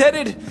where he's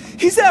headed.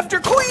 He's after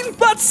Queen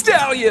Butt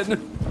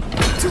Stallion!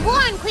 To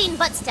warn Queen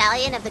Butt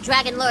Stallion of the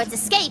Dragon Lord's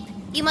escape,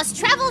 you must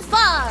travel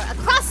far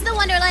across the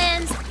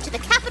Wonderlands to the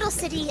capital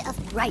city of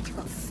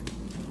Brighthoof.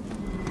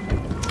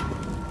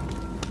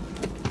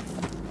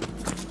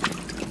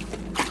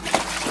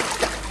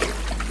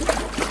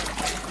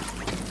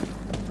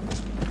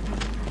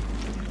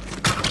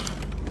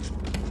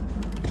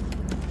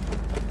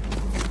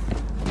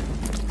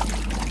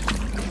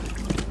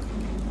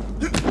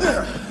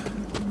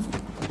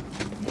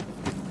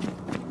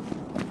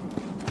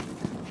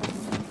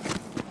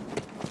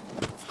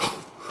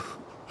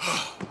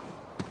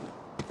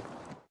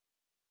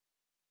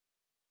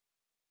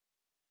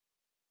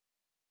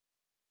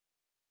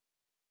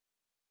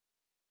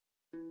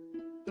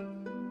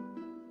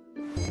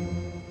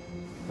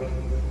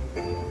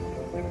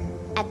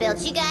 I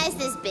built you guys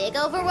this big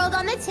overworld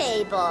on the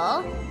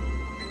table.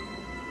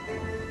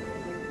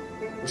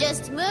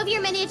 Just move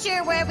your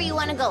miniature wherever you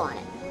want to go on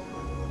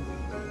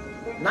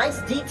it. Nice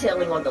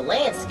detailing on the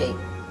landscape.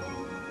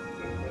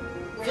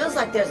 Feels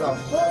like there's a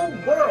whole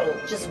world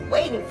just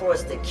waiting for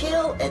us to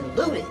kill and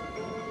loot it.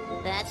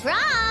 That's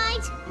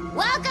right!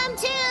 Welcome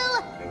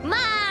to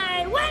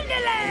my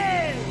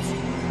Wonderlands!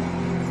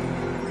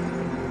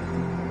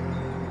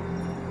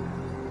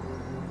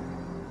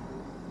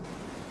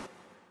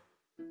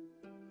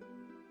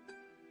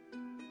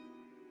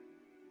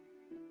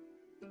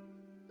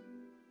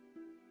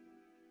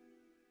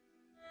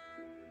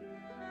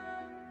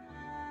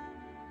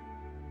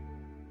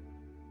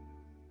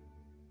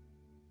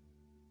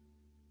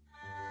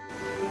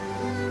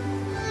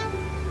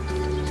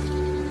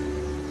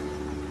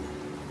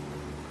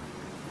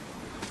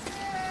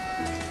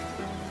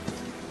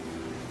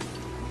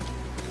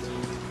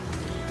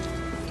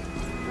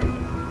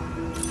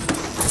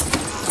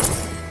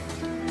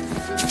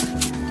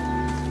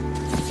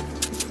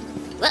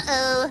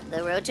 Uh-oh,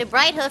 the road to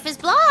Brighthoof is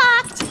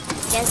blocked.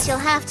 Guess you'll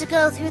have to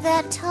go through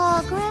that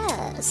tall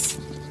grass.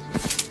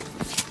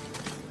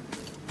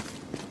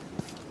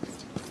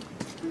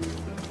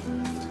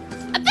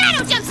 A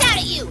battle jumps out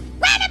at you!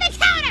 Random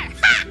encounter!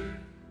 Ha!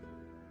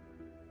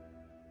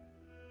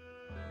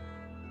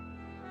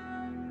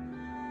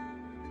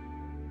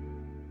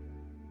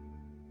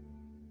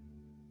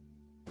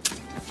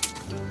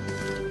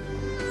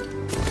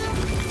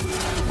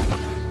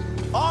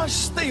 I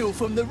steal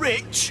from the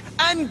rich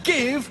and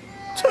give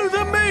to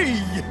the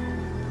me.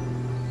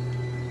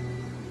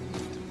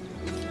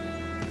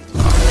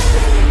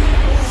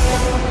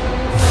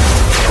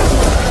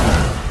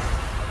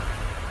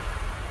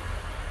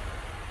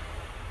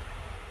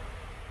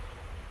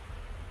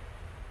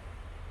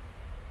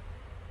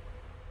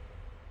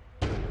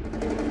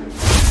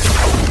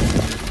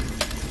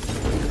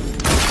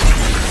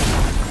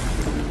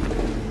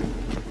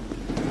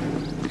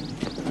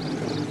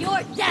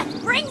 Your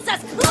death brings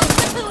us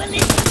closer to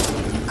Elysium!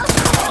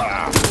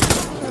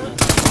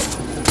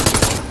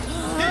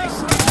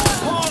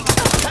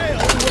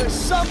 Where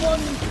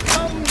someone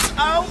comes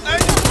out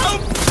and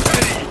helps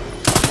me.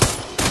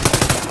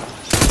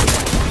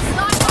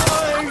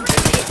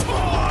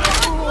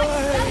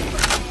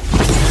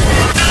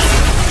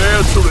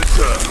 There's the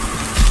return.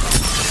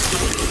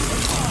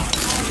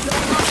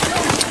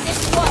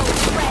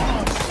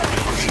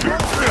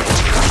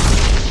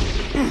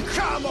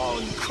 Come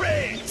on,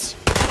 Crit!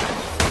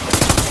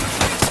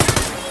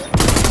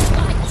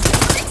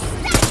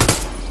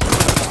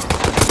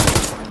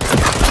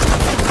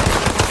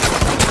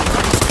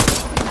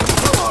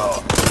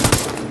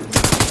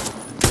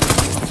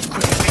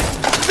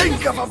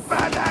 Think of a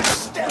badass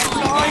step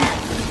line!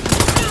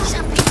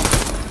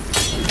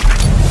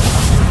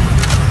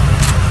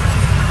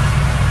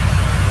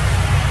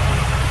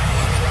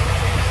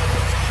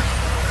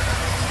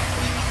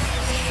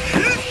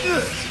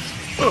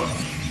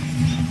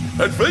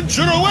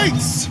 Adventure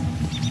awaits!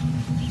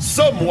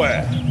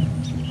 Somewhere.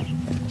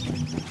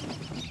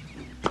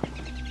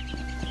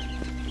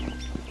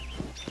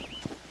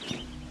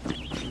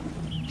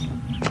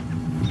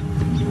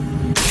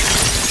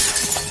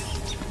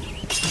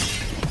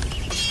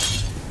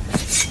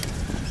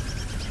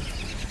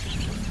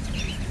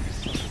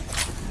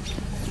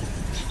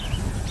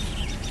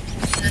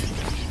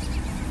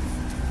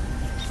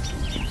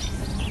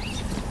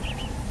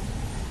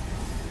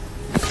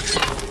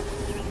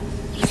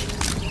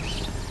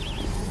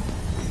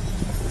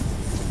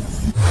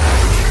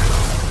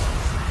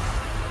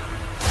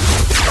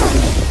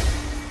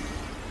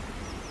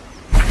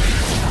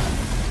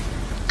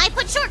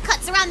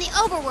 Shortcuts around the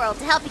overworld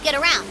to help you get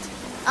around.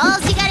 All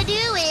you gotta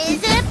do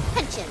is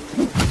punch him.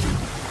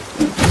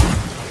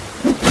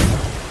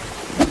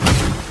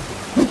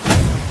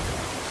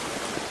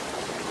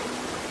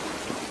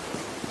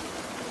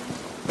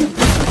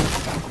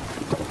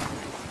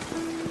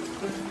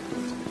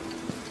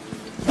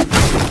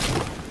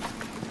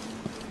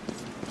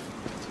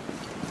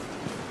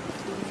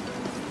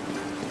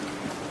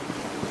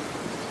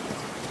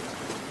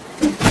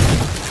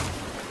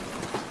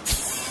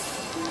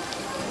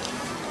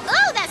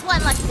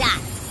 One lucky dot.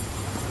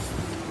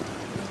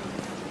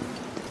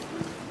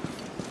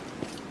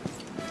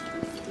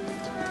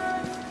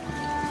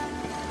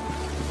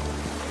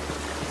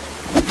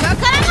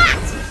 Shortcut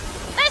unlocked!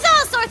 There's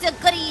all sorts of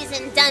goodies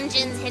and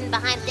dungeons hidden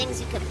behind things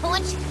you can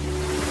punch.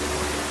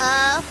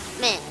 Oh,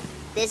 man.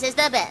 This is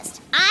the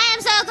best. I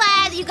am so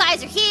glad that you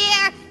guys are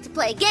here to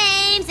play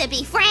games and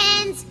be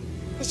friends.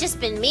 It's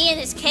just been me in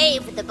this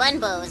cave with the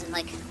bunbows and,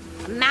 like,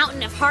 a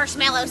mountain of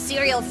marshmallow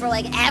cereal for,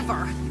 like,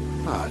 ever.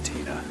 Ah,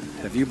 Tina.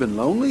 Have you been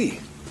lonely?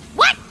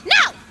 What?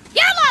 No!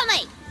 You're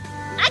lonely!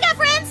 I got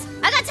friends!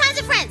 I got tons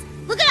of friends!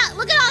 Look at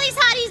all these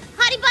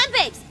hottie bun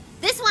babes!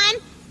 This one,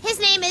 his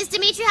name is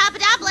Dimitri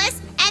Papadopoulos,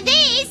 and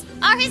these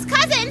are his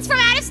cousins from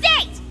out of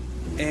state!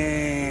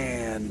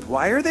 And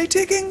why are they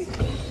ticking?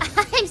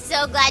 I'm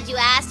so glad you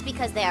asked,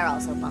 because they are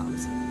also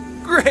bums.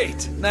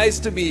 Great! Nice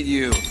to meet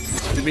you,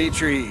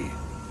 Dimitri.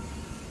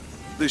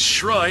 This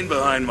shrine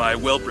behind my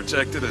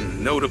well-protected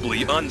and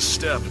notably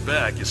unstabbed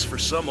back is for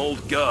some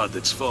old god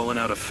that's fallen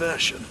out of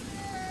fashion.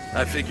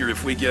 I figure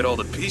if we get all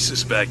the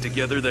pieces back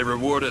together, they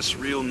reward us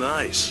real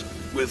nice.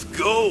 With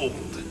gold!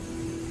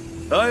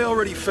 I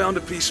already found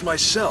a piece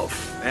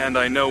myself, and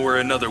I know where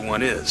another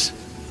one is.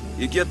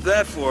 You get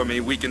that for me,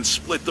 we can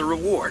split the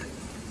reward.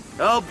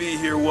 I'll be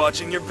here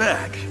watching your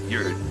back,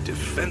 your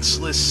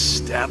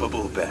defenseless,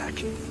 stabbable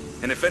back.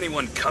 And if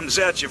anyone comes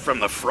at you from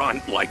the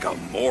front like a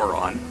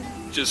moron,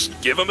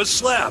 just give him a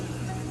slap.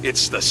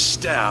 It's the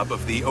stab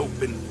of the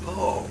open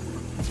palm.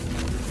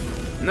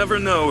 Never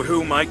know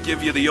who might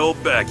give you the old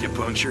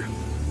acupuncture.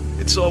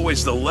 It's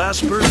always the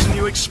last person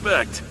you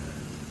expect.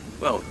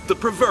 Well, the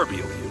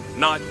proverbial you,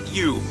 not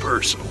you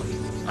personally.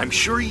 I'm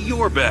sure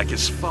your back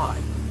is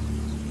fine.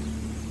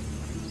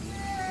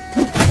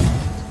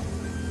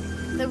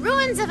 The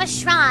ruins of a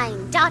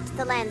shrine dot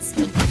the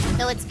landscape,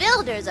 though its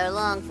builders are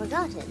long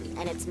forgotten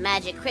and its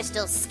magic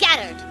crystals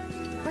scattered.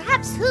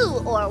 Perhaps who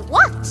or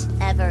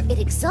whatever it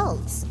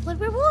exalts would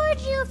reward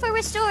you for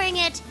restoring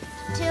it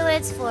to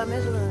its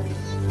former glory.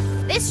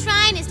 This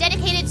shrine is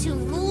dedicated to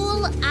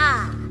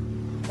Mul-Ah,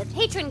 the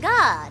patron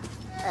god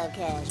of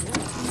Kashmir.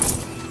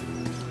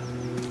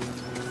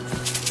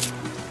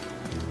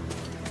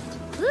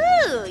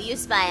 Ooh, you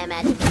spy a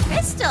magical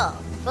crystal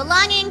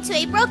belonging to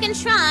a broken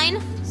shrine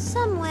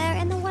somewhere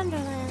in the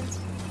Wonderlands.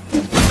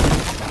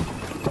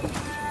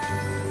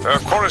 Her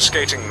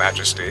coruscating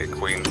majesty,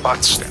 Queen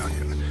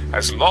Buttstallion,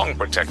 has long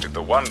protected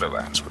the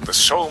Wonderlands with the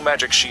soul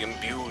magic she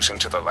imbues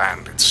into the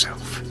land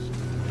itself.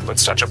 But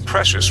such a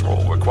precious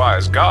role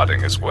requires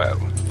guarding as well,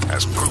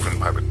 as proven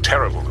by the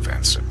terrible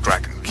events at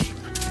Dragon Keep.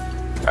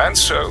 And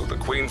so, the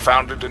Queen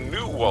founded a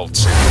new Walled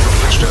City from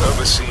which to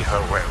oversee her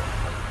realm.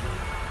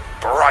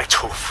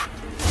 Brighthoof.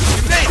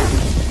 You made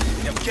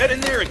it! Now get in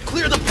there and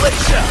clear the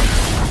place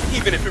out!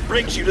 Even if it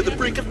brings you to the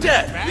brink of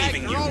death,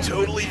 leaving you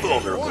totally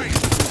vulnerable.